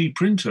 3D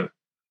printer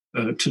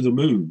to the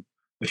moon,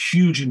 a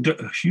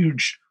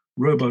huge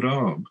robot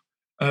arm,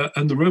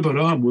 and the robot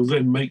arm will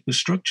then make the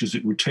structures.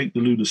 It will take the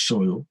lunar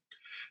soil,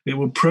 it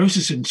will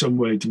process it in some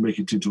way to make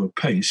it into a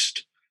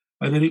paste,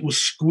 and then it will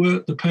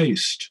squirt the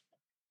paste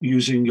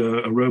using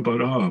a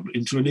robot arm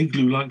into an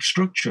igloo-like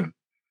structure.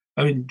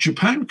 I mean,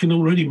 Japan can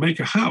already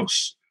make a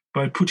house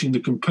by putting the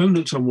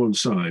components on one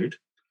side,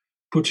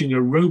 putting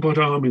a robot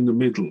arm in the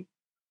middle,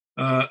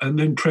 and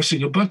then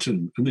pressing a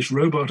button. And this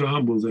robot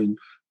arm will then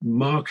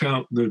mark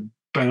out the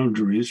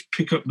boundaries,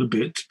 pick up the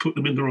bits, put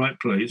them in the right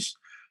place,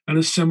 and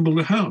assemble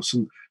the house.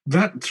 And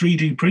that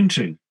 3D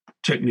printing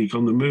technique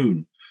on the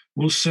moon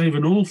will save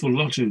an awful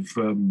lot of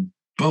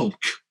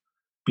bulk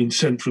being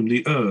sent from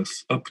the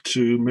Earth up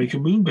to make a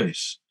moon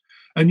base.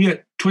 And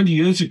yet, 20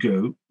 years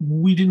ago,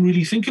 we didn't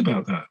really think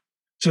about that.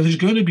 So there's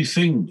going to be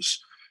things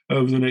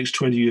over the next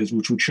 20 years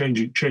which will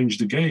change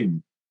the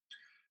game.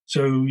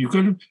 So you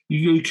can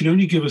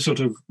only give a sort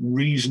of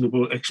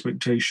reasonable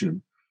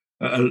expectation,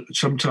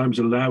 sometimes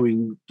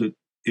allowing that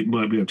it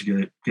might be able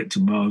to get to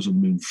Mars and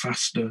the moon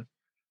faster.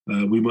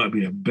 We might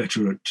be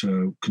better at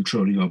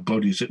controlling our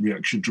bodies in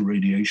reaction to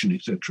radiation,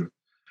 etc.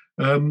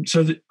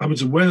 So I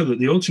was aware that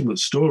the ultimate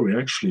story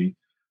actually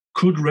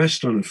could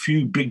rest on a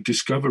few big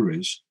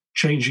discoveries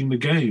changing the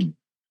game.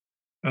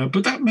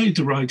 But that made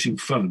the writing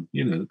fun,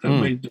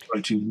 made the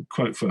writing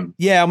quite fun.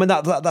 Yeah, I mean,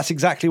 that's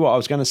exactly what I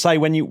was going to say.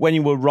 When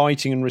you were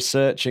writing and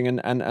researching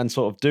and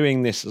sort of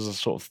doing this as a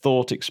sort of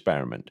thought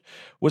experiment,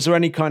 was there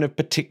any kind of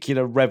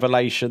particular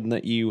revelation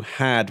that you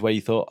had where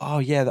you thought, oh,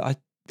 yeah,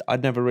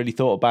 I'd never really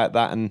thought about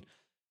that, and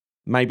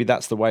maybe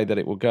that's the way that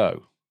it will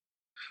go?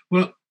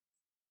 Well,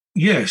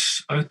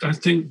 yes, I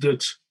think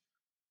that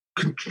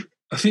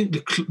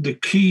the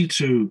key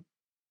to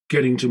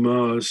getting to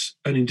Mars,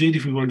 and indeed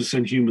if we want to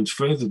send humans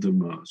further than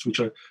Mars,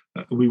 which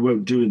we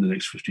won't do in the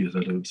next 50 years, I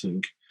don't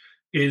think,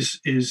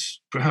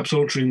 is perhaps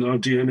altering our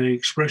DNA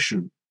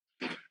expression.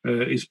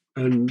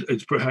 And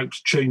it's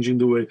perhaps changing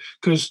the way,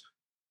 because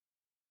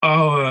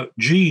our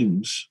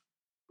genes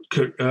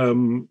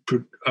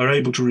are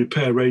able to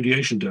repair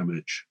radiation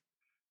damage.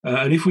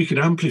 And if we could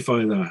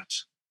amplify that,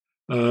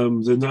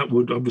 then that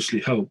would obviously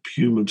help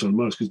humans on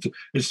Mars, because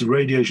it's the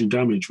radiation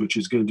damage which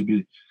is going to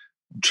be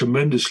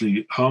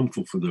tremendously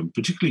harmful for them,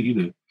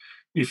 particularly,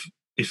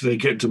 if they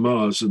get to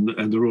Mars and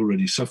they're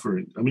already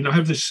suffering. I mean, I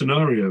have this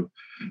scenario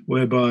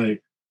whereby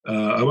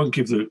I won't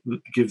give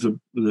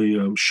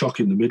the shock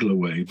in the middle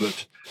away,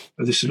 but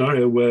the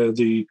scenario where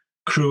the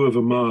crew of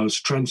a Mars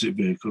transit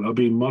vehicle are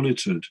being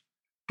monitored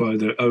by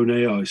their own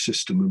AI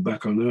system and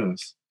back on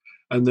Earth,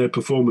 and their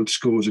performance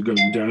scores are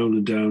going down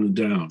and down and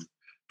down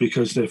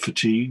because they're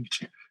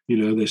fatigued,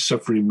 they're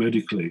suffering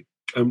medically.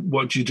 And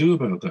what do you do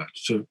about that?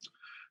 So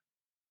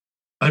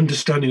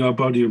understanding our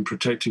body and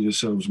protecting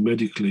ourselves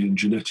medically and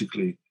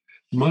genetically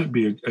might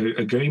be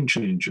a game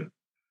changer.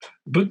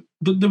 But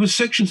there were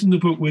sections in the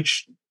book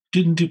which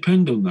didn't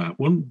depend on that.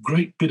 One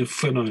great bit of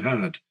fun I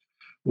had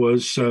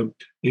was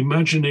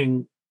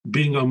imagining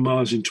being on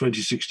Mars in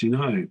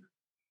 2069.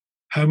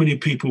 How many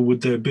people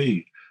would there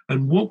be?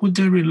 And what would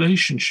their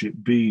relationship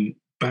be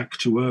back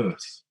to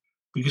Earth?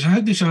 Because I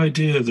had this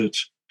idea that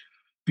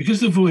because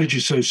the voyage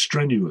is so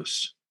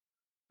strenuous,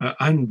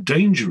 and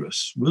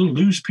dangerous, we'll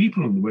lose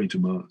people on the way to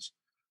Mars.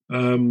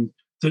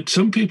 That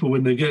some people,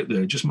 when they get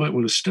there, just might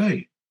want to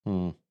stay.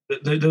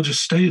 They'll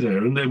just stay there,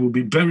 and they will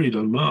be buried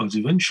on Mars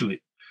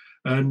eventually.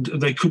 And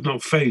they could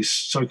not face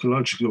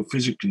psychologically or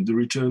physically the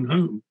return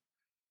home.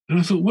 And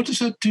I thought, what does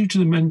that do to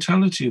the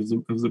mentality of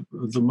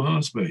the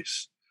Mars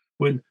base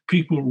when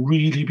people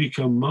really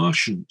become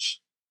Martians?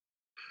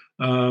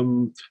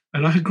 And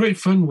I had great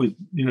fun with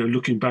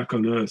looking back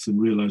on Earth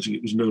and realizing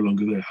it was no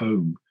longer their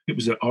home; it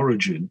was their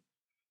origin.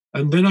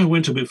 And then I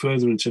went a bit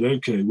further and said,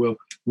 okay, well,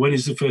 when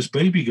is the first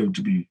baby going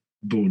to be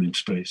born in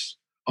space,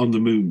 on the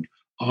moon,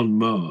 on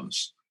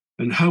Mars?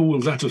 And how will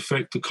that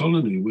affect the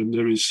colony when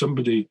there is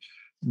somebody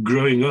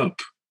growing up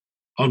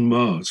on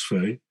Mars,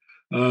 Faye,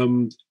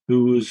 who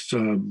was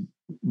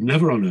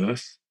never on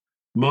Earth?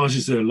 Mars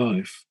is their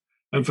life,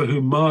 and for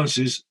whom Mars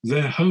is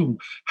their home.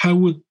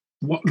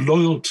 What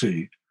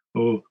loyalty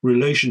or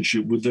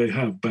relationship would they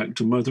have back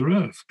to Mother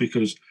Earth?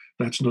 Because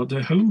that's not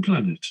their home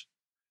planet.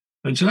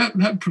 And so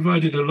that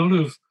provided a lot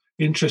of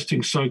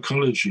interesting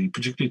psychology,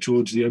 particularly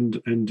towards the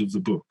end of the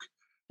book,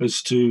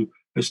 as to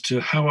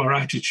how our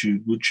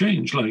attitude would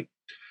change. Like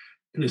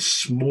in a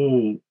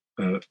small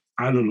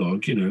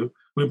analog,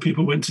 when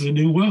people went to the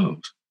New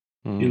World,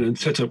 and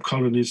set up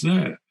colonies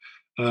there.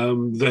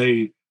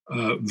 They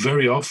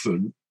very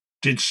often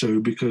did so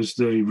because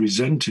they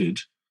resented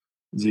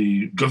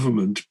the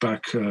government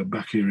back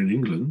here in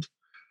England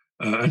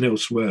and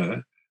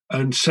elsewhere,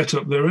 and set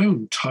up their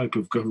own type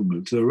of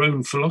government, their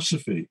own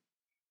philosophy.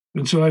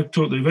 And so I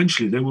thought that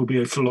eventually there will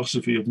be a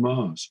philosophy of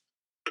Mars.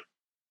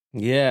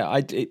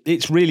 Yeah,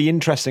 it's really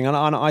interesting, and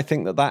I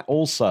think that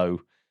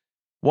also,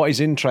 what is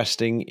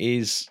interesting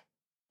is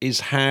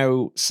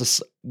how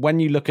when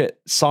you look at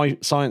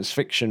science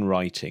fiction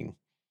writing,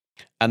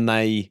 and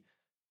they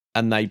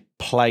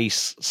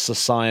place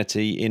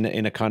society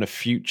in a kind of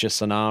future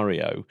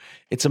scenario,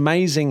 it's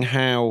amazing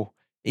how,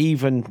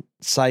 even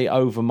say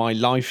over my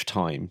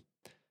lifetime,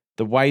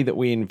 the way that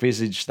we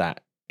envisage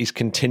that is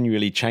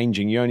continually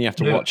changing. You only have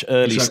to watch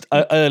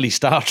early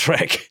Star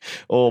Trek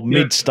or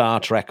mid Star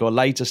Trek or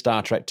later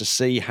Star Trek to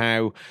see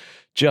how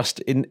just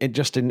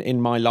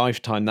in my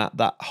lifetime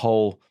that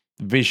whole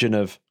vision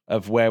of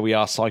where we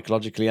are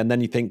psychologically, and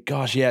then you think,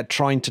 gosh,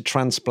 trying to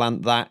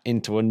transplant that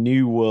into a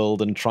new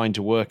world and trying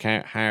to work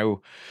out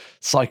how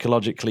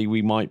psychologically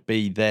we might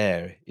be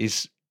there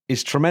is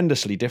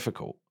tremendously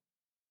difficult.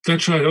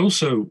 That's right.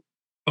 Also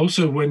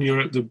when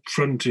you're at the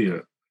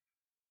frontier,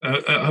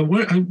 I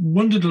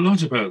wondered a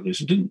lot about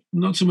this. It didn't,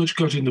 not so much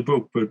got in the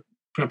book, but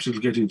perhaps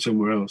it'll get in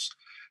somewhere else.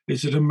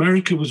 Is that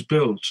America was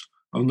built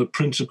on the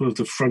principle of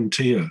the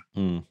frontier,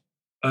 and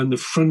the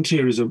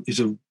frontier is a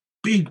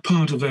big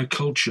part of their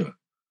culture,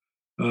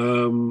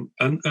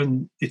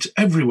 and it's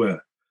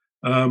everywhere.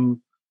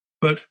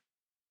 But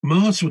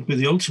Mars would be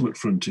the ultimate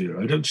frontier.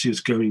 I don't see us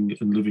going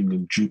and living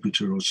on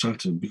Jupiter or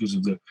Saturn because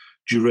of the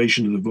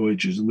duration of the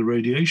voyages and the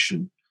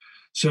radiation.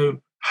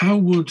 So how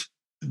would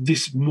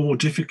this more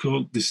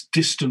difficult, this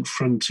distant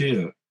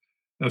frontier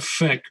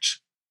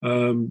affect,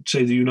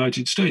 say, the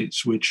United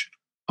States, which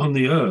on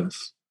the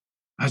Earth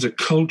has a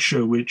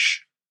culture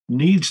which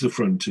needs the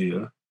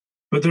frontier,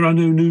 but there are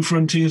no new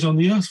frontiers on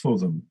the Earth for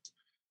them.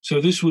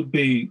 So this would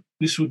be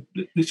a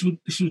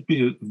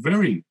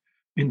very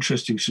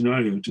interesting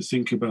scenario to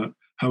think about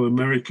how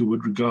America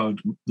would regard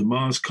the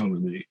Mars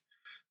colony,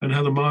 and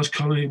how the Mars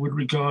colony would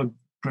regard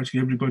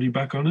practically everybody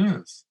back on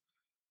Earth.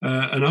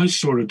 And I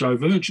saw a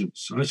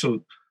divergence. I saw,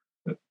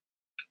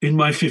 in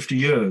my 50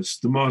 years,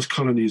 the Mars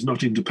colony is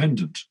not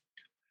independent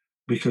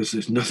because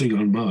there's nothing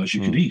on Mars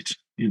you can eat.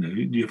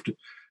 You have to,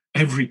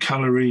 every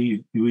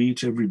calorie you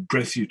eat, every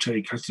breath you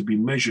take has to be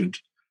measured,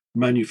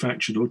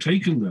 manufactured, or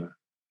taken there.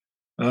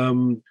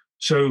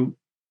 So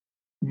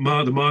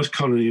the Mars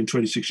colony in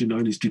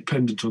 2069 is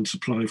dependent on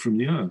supply from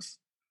the Earth.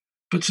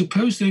 But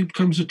suppose there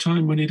comes a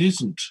time when it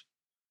isn't.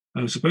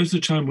 Suppose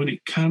the time when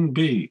it can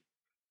be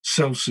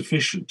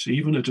self-sufficient,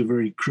 even at a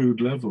very crude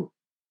level.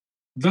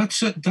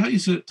 That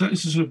is a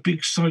sort of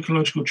big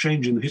psychological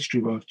change in the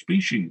history of our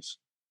species,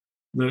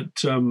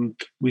 that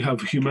we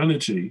have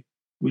humanity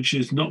which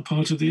is not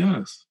part of the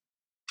Earth.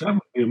 That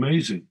would be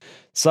amazing.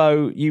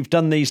 So you've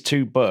done these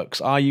 2 books.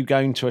 Are you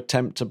going to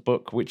attempt a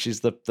book which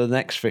is the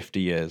next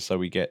 50 years? So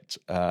we get...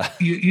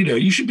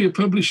 You should be a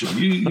publisher.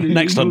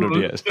 Next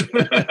 100 years.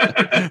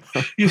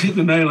 You hit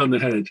the nail on the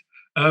head.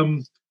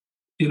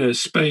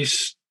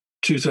 Space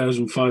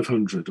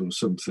 2500 or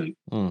something.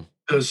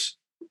 Because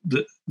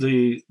the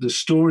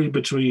story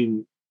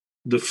between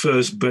the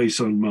first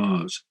base on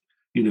Mars,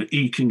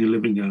 eking a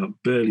living out,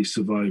 barely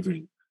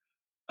surviving,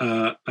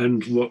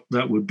 and what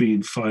that would be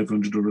in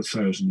 500 or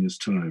 1,000 years'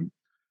 time.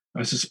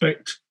 I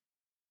suspect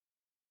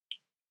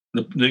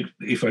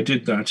if I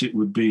did that, it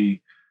would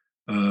be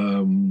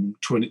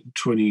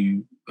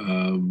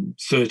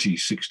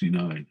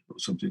 3069 or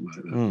something like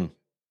that.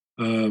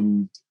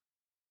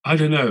 I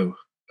don't know.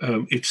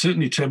 It's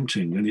certainly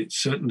tempting, and it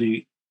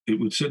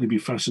would certainly be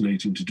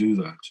fascinating to do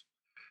that.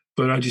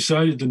 But I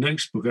decided the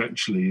next book,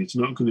 actually, it's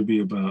not going to be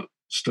about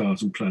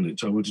stars and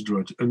planets. I wanted to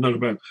write, not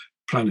about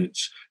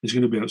planets. It's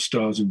going to be about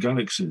stars and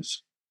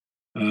galaxies.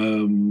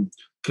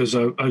 Because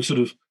I sort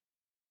of,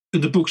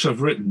 in the books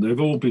I've written, they've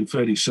all been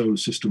fairly solar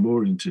system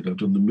oriented. I've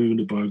done the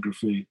Moon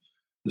biography,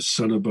 the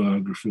Sun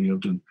biography.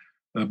 I've done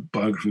a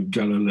biography of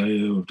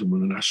Galileo. I've done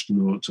one on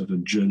astronauts. I've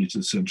done Journey to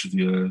the Centre of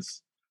the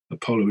Earth,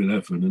 Apollo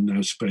 11, and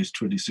now Space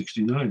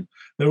 2069.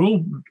 They're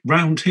all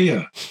round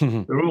here.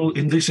 They're all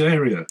in this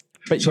area.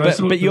 But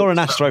you're an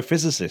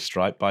astrophysicist,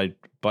 right? By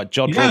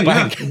Jodrell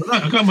Bank. Yeah.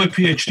 I got my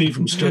PhD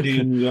from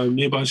studying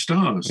nearby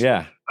stars.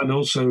 Yeah, and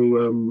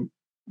also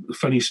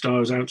funny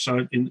stars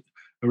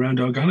around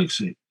our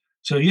galaxy.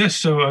 So yes,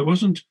 so I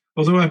wasn't.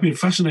 Although I've been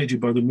fascinated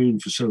by the moon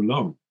for so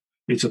long,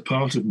 it's a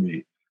part of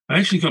me. I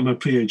actually got my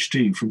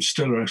PhD from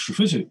stellar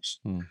astrophysics.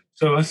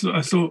 So I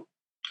thought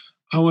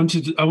I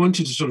wanted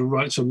to sort of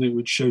write something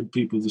which showed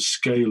people the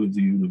scale of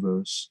the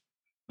universe,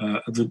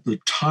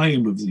 the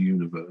time of the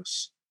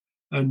universe,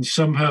 and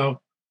somehow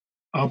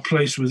our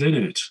place within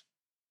it.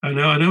 And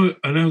now I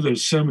know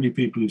there's so many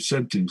people who've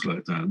said things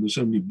like that, and there's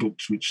so many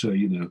books which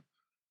say,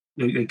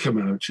 they come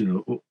out,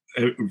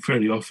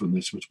 fairly often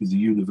this was with the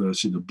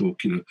universe in a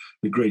book,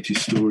 the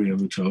greatest story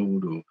ever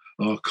told, or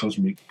our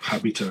cosmic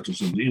habitat or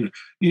something.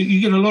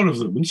 You get a lot of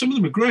them, and some of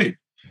them are great.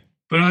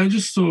 But I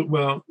just thought,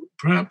 well,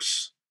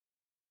 perhaps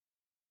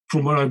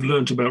from what I've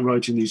learned about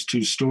writing these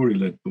 2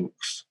 story-led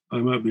books, I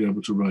might be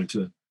able to write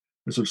a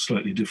sort of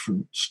slightly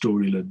different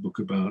story-led book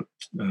about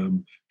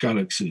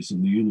galaxies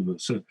and the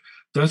universe. So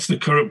that's the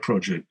current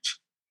project,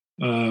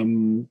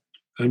 and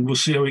we'll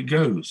see how it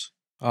goes.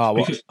 Oh,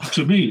 well. Because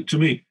to me,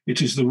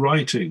 it is the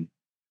writing.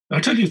 I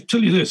tell you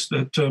this,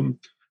 that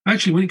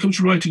actually, when it comes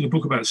to writing a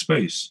book about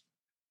space,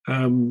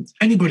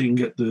 anybody can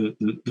get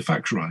the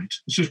facts right.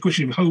 It's just a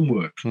question of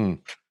homework. You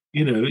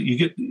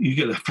get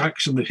the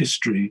facts and the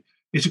history.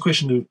 It's a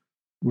question of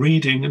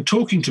reading and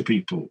talking to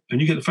people, and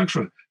you get the facts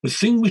right. The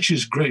thing which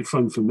is great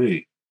fun for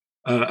me,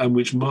 and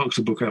which marks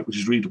a book out which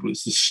is readable,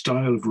 is the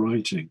style of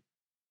writing.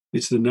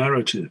 It's the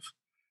narrative.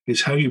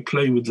 It's how you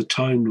play with the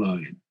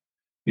timeline.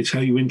 It's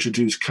how you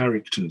introduce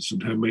characters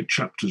and how you make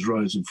chapters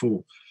rise and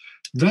fall.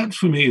 That,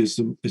 for me, is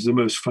the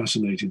most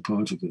fascinating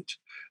part of it.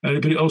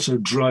 But it also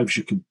drives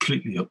you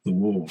completely up the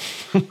wall.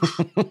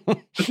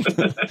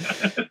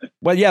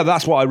 Well, yeah,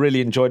 that's what I really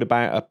enjoyed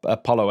about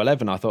Apollo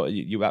 11. I thought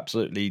you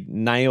absolutely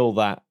nail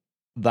that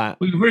well,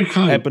 you're very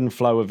kind. Ebb and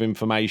flow of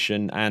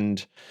information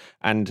and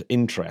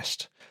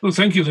interest. Well,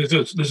 thank you.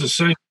 There's a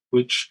saying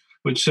which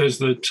says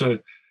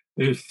that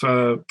if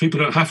people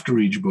don't have to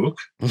read your book,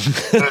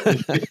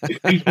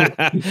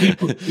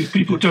 if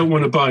people don't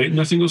want to buy it,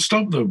 nothing will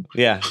stop them.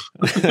 Yeah.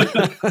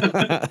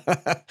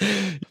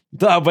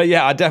 But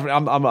yeah, I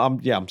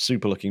definitely, I'm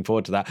super looking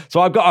forward to that.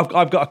 So I've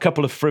got a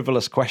couple of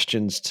frivolous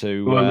questions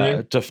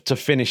to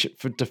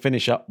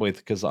finish up with,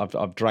 because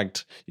I've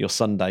dragged your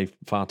Sunday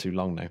far too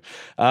long now.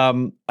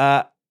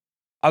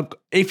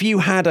 If you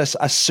had a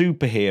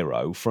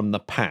superhero from the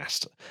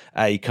past,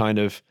 a kind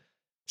of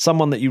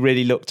someone that you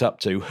really looked up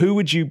to, who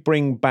would you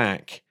bring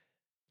back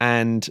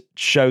and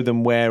show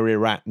them where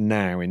we're at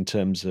now in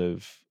terms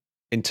of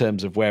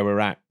where we're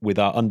at with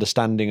our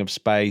understanding of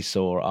space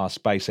or our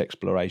space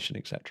exploration,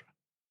 etc.?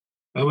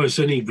 Almost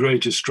any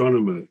great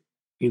astronomer,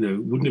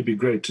 wouldn't it be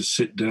great to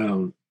sit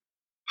down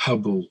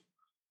Hubble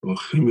or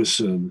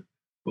Humason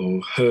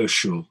or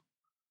Herschel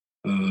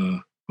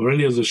or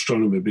any other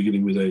astronomer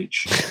beginning with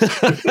H?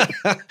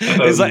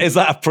 Is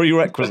that a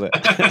prerequisite?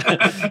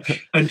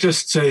 And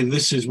just say,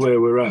 this is where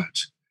we're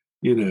at.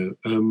 We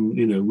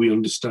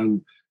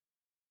understand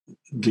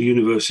the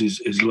universe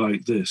is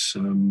like this,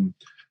 and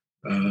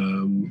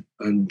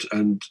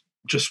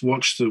just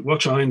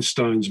watch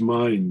Einstein's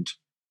mind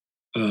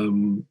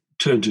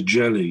turn to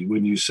jelly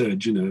when you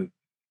said,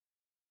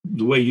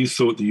 the way you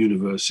thought the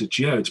universe,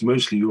 it's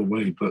mostly your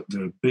way, but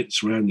there are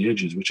bits around the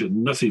edges which are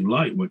nothing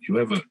like what you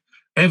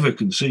ever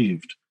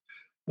conceived.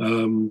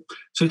 So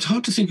it's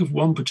hard to think of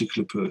one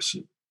particular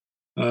person.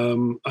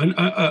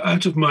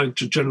 Out of my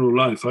general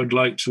life, I'd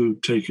like to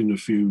have taken a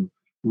few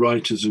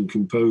writers and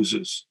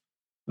composers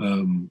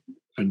and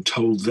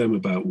told them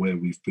about where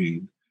we've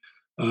been.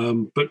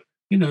 But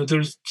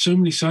there's so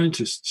many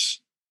scientists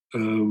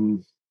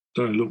that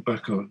I look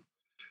back on.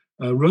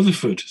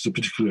 Rutherford is a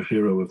particular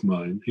hero of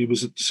mine. He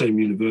was at the same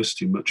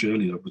university much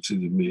earlier, obviously,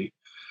 than me.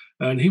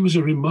 And he was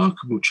a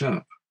remarkable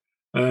chap,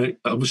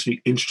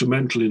 obviously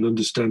instrumental in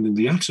understanding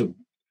the atom.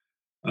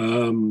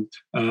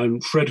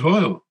 And Fred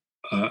Hoyle,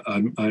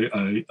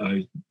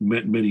 I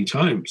met many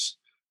times.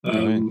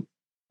 And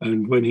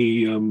when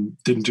he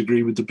didn't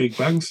agree with the Big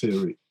Bang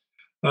Theory.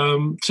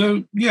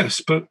 So,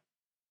 yes, but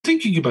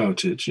thinking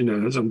about it,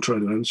 as I'm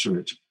trying to answer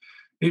it,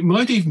 it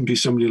might even be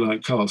somebody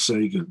like Carl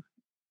Sagan.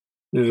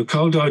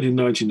 Carl died in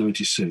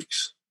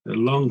 1996, a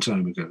long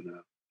time ago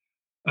now.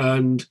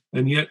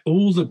 And yet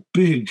all the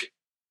big,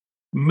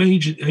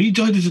 major... He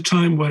died at a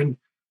time when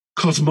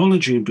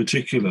cosmology in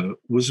particular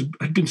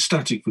had been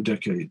static for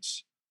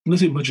decades.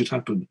 Nothing much had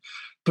happened.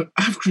 But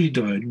after he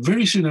died,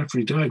 very soon after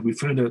he died, we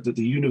found out that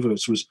the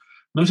universe was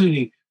not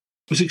only...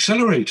 was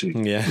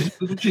accelerating. Yeah.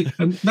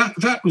 And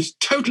that was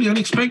totally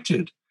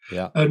unexpected.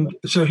 Yeah. And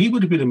so he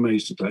would have been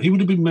amazed at that. He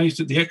would have been amazed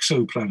at the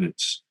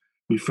exoplanets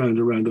we found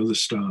around other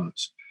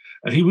stars.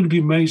 He would be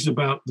amazed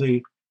about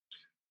the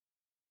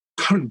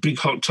current big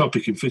hot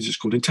topic in physics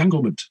called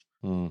entanglement,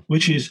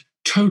 which is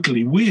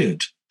totally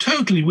weird.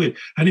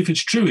 And if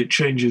it's true, it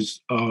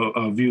changes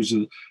our views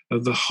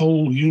of the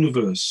whole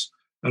universe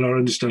and our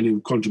understanding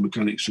of quantum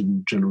mechanics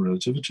and general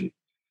relativity.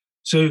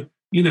 So,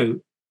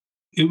 it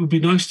would be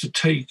nice to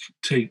take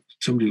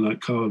somebody like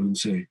Carl and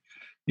say,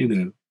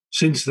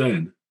 since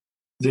then,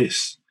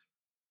 this.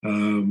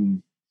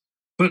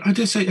 But I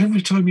just say,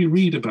 every time you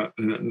read about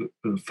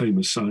a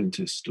famous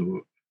scientist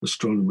or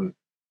astronomer,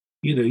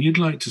 you'd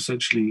like to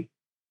essentially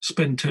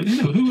spend time.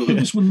 Who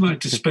else wouldn't like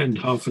to spend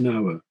half an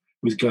hour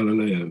with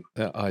Galileo?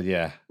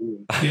 Yeah.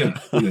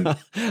 Yeah.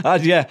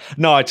 Yeah.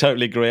 No, I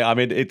totally agree. I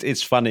mean,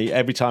 it's funny.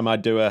 Every time I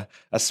do a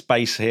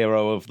space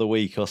hero of the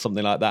week or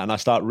something like that, and I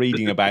start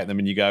reading about them,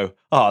 and you go,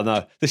 oh,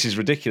 no, this is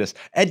ridiculous.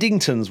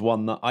 Eddington's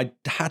one that I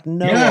had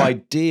no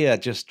idea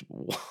just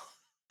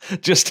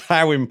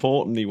how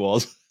important he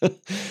was.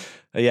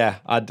 Yeah,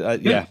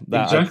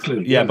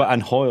 exactly. But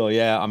and Hoyle,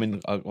 I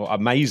mean,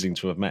 amazing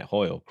to have met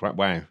Hoyle.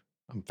 Wow,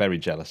 I'm very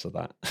jealous of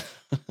that.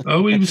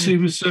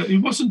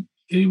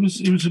 He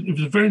was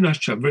a very nice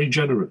chap, very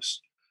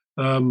generous.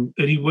 And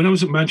when I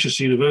was at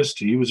Manchester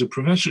University, he was a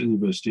professor at the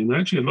university, and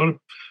actually a lot of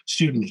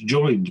students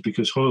joined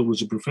because Hoyle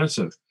was a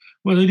professor.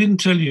 Well, they didn't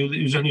tell you that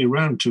he was only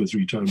around 2 or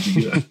 3 times a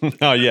year.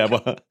 Oh yeah,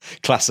 well,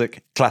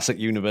 classic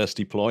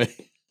university ploy.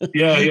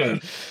 Yeah.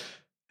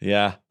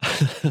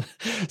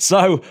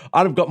 So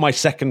I've got my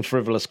second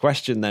frivolous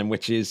question then,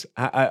 which is: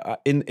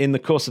 in the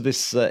course of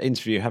this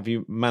interview, have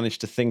you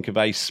managed to think of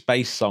a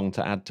space song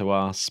to add to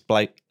our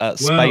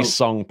space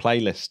song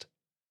playlist?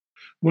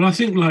 Well, I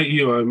think like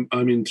you,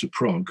 I'm into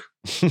prog,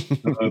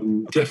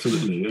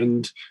 definitely,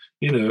 and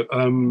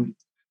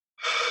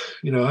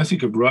I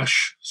think of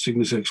Rush,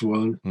 Cygnus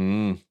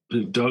X1,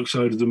 Dark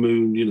Side of the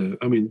Moon.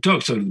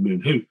 Dark Side of the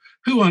Moon.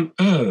 Who on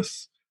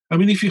earth? I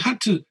mean, if you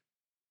had to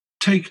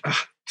take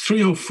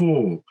 3 or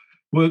 4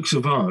 works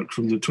of art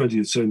from the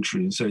 20th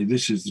century and say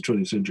this is the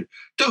 20th century,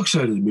 Dark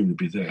Side of the Moon would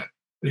be there.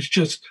 It's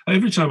just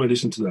every time I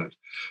listen to that.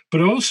 But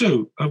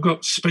also, I've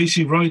got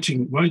spacey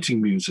writing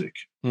music.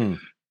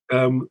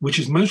 Which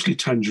is mostly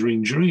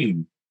Tangerine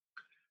Dream,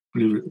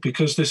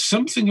 because there's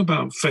something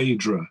about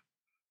Phaedra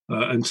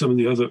and some of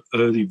the other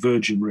early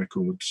Virgin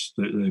records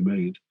that they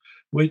made,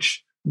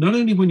 which not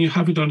only when you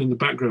have it on in the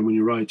background when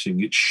you're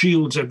writing, it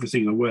shields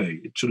everything away,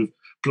 it sort of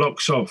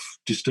blocks off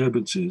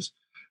disturbances,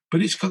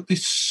 but it's got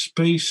this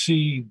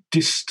spacey,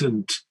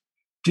 distant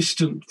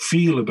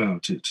feel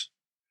about it,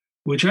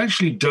 which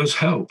actually does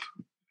help.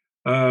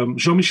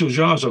 Jean-Michel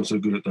Jarre's also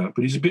good at that,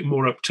 but he's a bit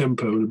more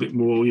up-tempo and a bit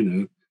more,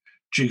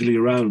 jiggly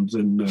around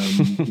than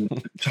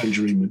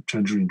Tangerine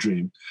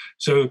Dream.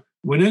 So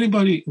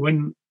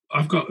when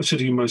I've got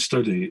sitting in my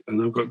study and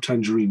I've got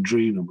Tangerine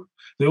Dream on,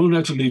 they all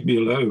know to leave me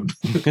alone.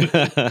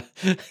 I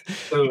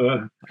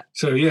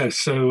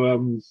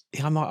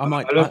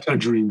love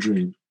Tangerine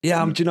Dream.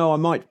 Yeah, do you know, I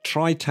might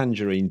try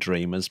Tangerine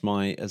Dream as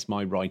my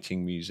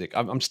writing music.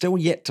 I'm still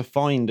yet to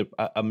find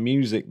a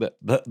music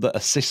that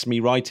assists me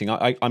writing.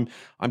 I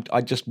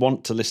just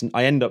want to listen.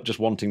 I end up just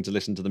wanting to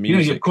listen to the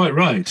music. Yeah, you're quite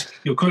right.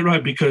 You're quite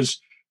right, because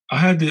I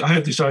had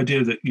this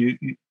idea that you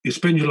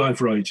spend your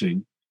life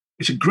writing.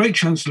 It's a great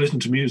chance to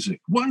listen to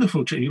music.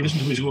 Wonderful, you listen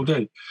to music all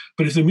day.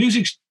 But if the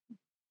music's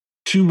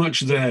too much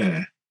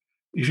there,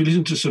 if you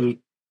listen to sort of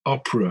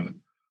opera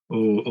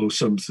or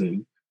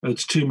something,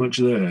 that's too much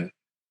there,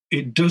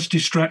 it does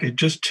distract. It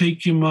just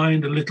take your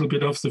mind a little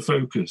bit off the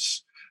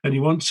focus. And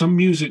you want some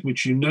music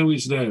which you know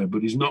is there,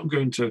 but is not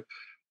going to.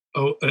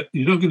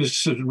 You're not going to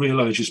sort of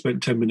realize you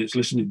spent 10 minutes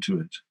listening to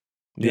it.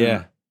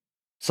 Yeah.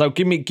 So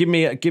give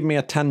me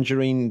a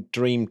Tangerine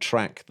Dream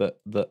track that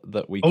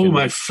we can. Oh,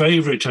 my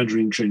favourite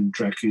Tangerine Dream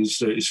track is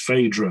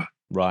Phaedra.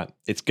 Right,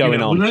 it's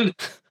going on.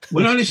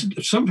 When I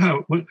listen,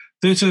 somehow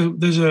there's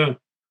a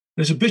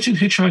bit in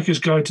Hitchhiker's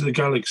Guide to the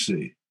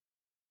Galaxy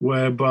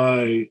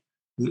whereby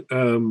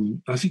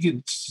I think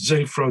it's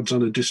Zaphrod's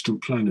on a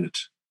distant planet,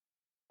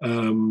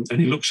 and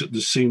he looks at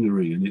the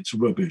scenery and it's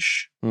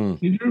rubbish. Do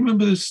you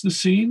remember the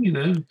scene?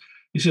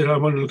 He said, "I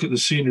want to look at the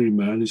scenery,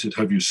 man." He said,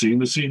 "Have you seen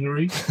the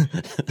scenery?"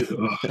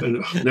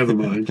 Never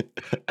mind.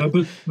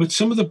 But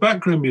some of the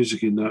background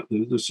music in that,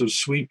 the sort of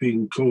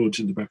sweeping chords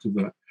in the back of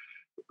that,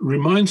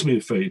 reminds me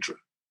of Phaedra.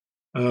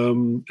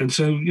 And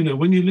so,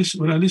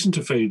 when I listen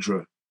to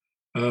Phaedra,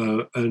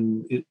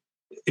 and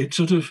it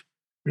sort of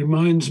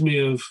reminds me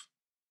of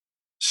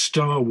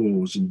Star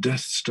Wars and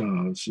Death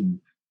Stars, and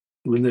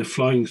when they're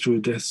flying through a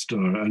Death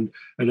Star and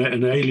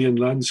an alien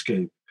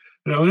landscape.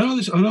 Now, I know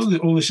that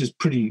all this is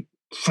pretty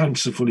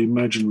fanciful,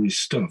 imaginary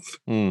stuff.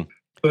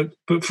 But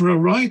for a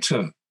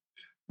writer,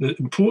 the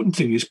important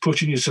thing is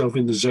putting yourself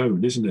in the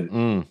zone, isn't it?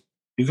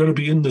 You've got to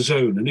be in the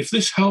zone. And if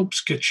this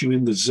helps get you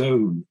in the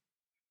zone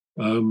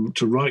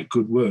to write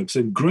good words,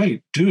 then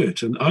great, do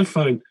it. And I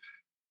find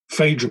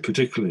Phaedra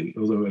particularly,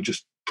 although I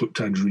just put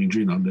Tangerine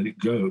Dream on, let it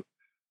go,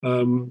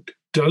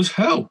 does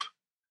help.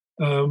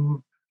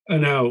 And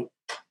now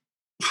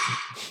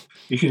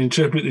you can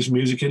interpret this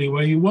music any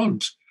way you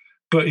want,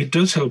 but it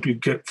does help you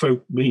get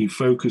me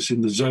focus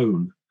in the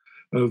zone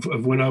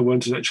of when I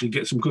want to actually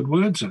get some good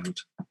words out.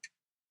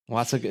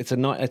 Well, it's a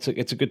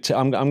good tip.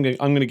 I'm going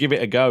to give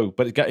it a go,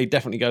 but it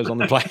definitely goes on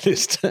the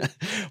playlist.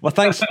 Well,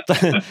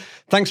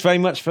 thanks very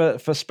much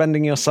for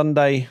spending your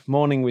Sunday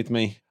morning with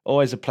me.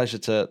 Always a pleasure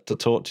to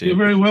talk to you. You're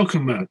very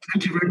welcome, Matt.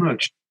 Thank you very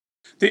much.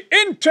 The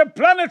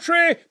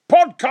Interplanetary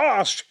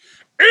Podcast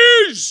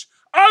is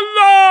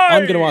alive!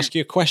 I'm going to ask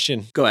you a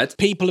question. Go ahead.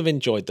 People have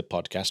enjoyed the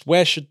podcast.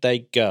 Where should they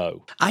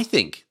go? I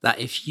think that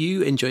if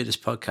you enjoy this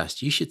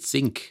podcast, you should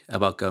think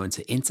about going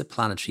to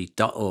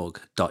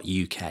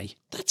interplanetary.org.uk.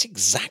 That's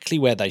exactly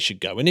where they should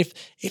go. And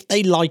if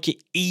they like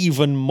it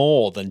even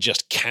more than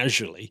just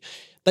casually,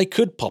 they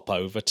could pop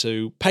over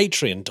to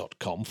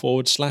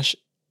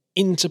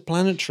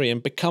patreon.com/interplanetary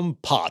and become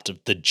part of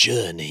the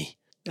journey.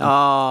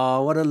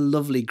 Oh, what a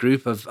lovely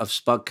group of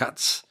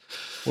Spodcats.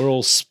 We're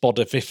all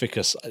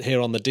Spodificus here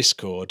on the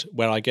Discord,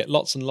 where I get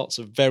lots and lots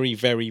of very,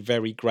 very,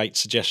 very great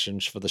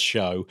suggestions for the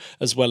show,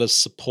 as well as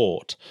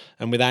support.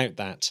 And without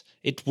that,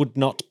 it would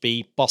not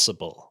be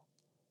possible.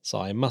 So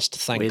I must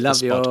thank the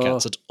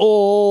Spodcats at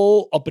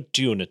all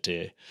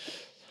opportunity.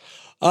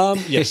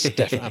 Yes,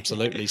 definitely,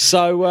 absolutely.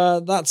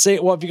 So that's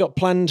it. What have you got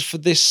planned for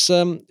this?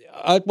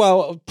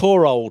 Well,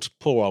 poor old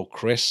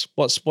Chris.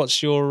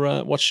 What's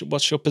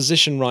your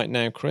position right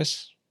now,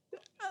 Chris?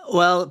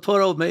 Well,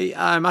 poor old me.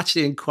 I'm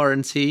actually in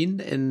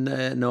quarantine in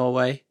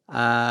Norway.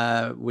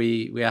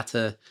 We had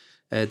to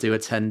do a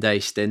 10-day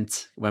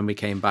stint when we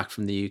came back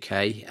from the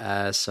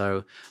UK.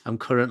 So I'm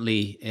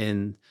currently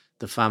in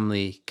the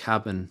family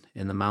cabin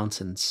in the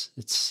mountains.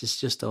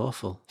 It's just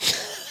awful.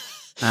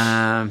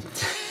 No,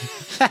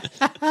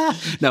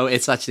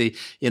 it's actually,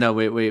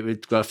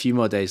 we've got a few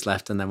more days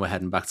left and then we're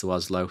heading back to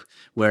Oslo,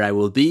 where I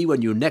will be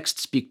when you next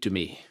speak to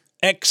me.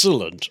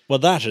 Excellent. Well,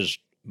 that is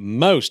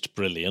most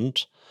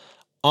brilliant.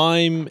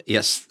 I'm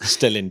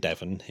still in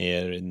Devon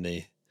here in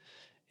the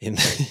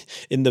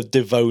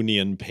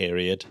Devonian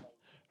period,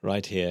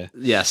 right here.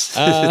 Yes,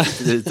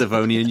 the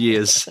Devonian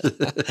years.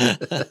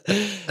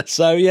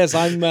 So yes,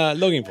 I'm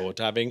looking forward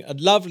to having a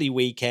lovely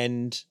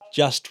weekend,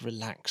 just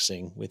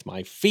relaxing with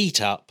my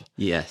feet up.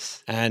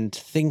 Yes, and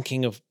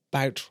thinking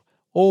about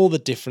all the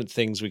different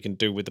things we can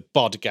do with the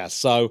podcast.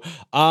 So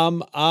I'm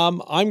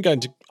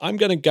going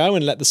to go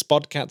and let the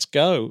Spodcats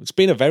go. It's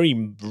been a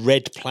very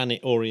Red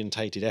Planet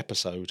orientated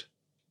episode.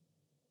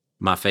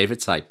 My favourite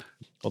type.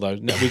 Although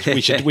no,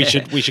 we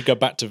should go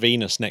back to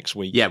Venus next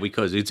week. Yeah,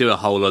 because we do a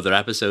whole other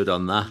episode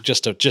on that.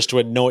 Just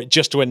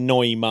to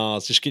annoy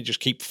Mars. Just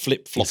keep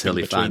flip flopping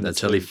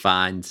until he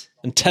finds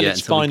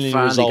it's finally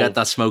resolved. Get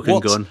that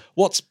smoking gun.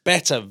 What's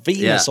better,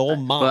 Venus or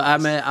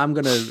Mars? But I'm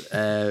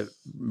gonna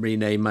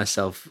rename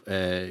myself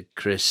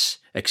Chris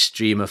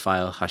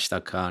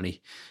Extremophile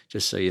 #Carney,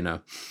 just so you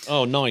know.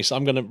 Oh, nice!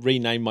 I'm gonna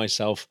rename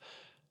myself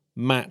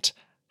Matt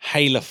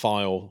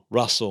Halophile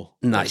Russell.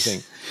 Nice. I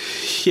think.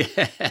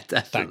 Yeah,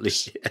 definitely.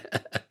 Yeah.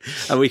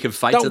 And we can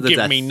fight Don't to the death.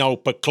 death. Don't give me no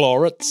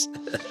perchlorates.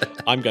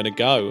 I'm going to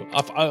go.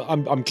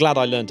 I'm glad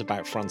I learned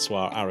about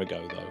Francois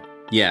Arago, though.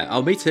 Yeah,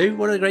 oh, me too.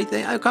 What a great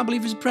thing. I can't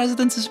believe he's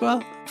president as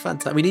well.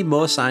 Fantastic. We need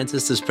more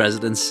scientists as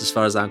presidents, as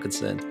far as I'm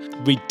concerned.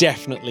 We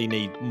definitely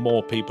need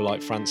more people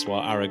like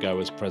Francois Arago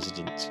as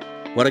presidents.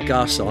 What a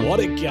garçon. What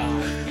a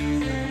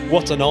guy.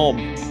 What an homme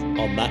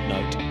on that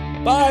note.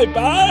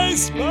 Bye-bye,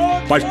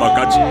 Spud. Bye, Spud.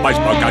 Bye, Spud. Bye,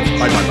 bye,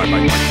 bye,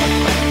 bye,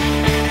 bye.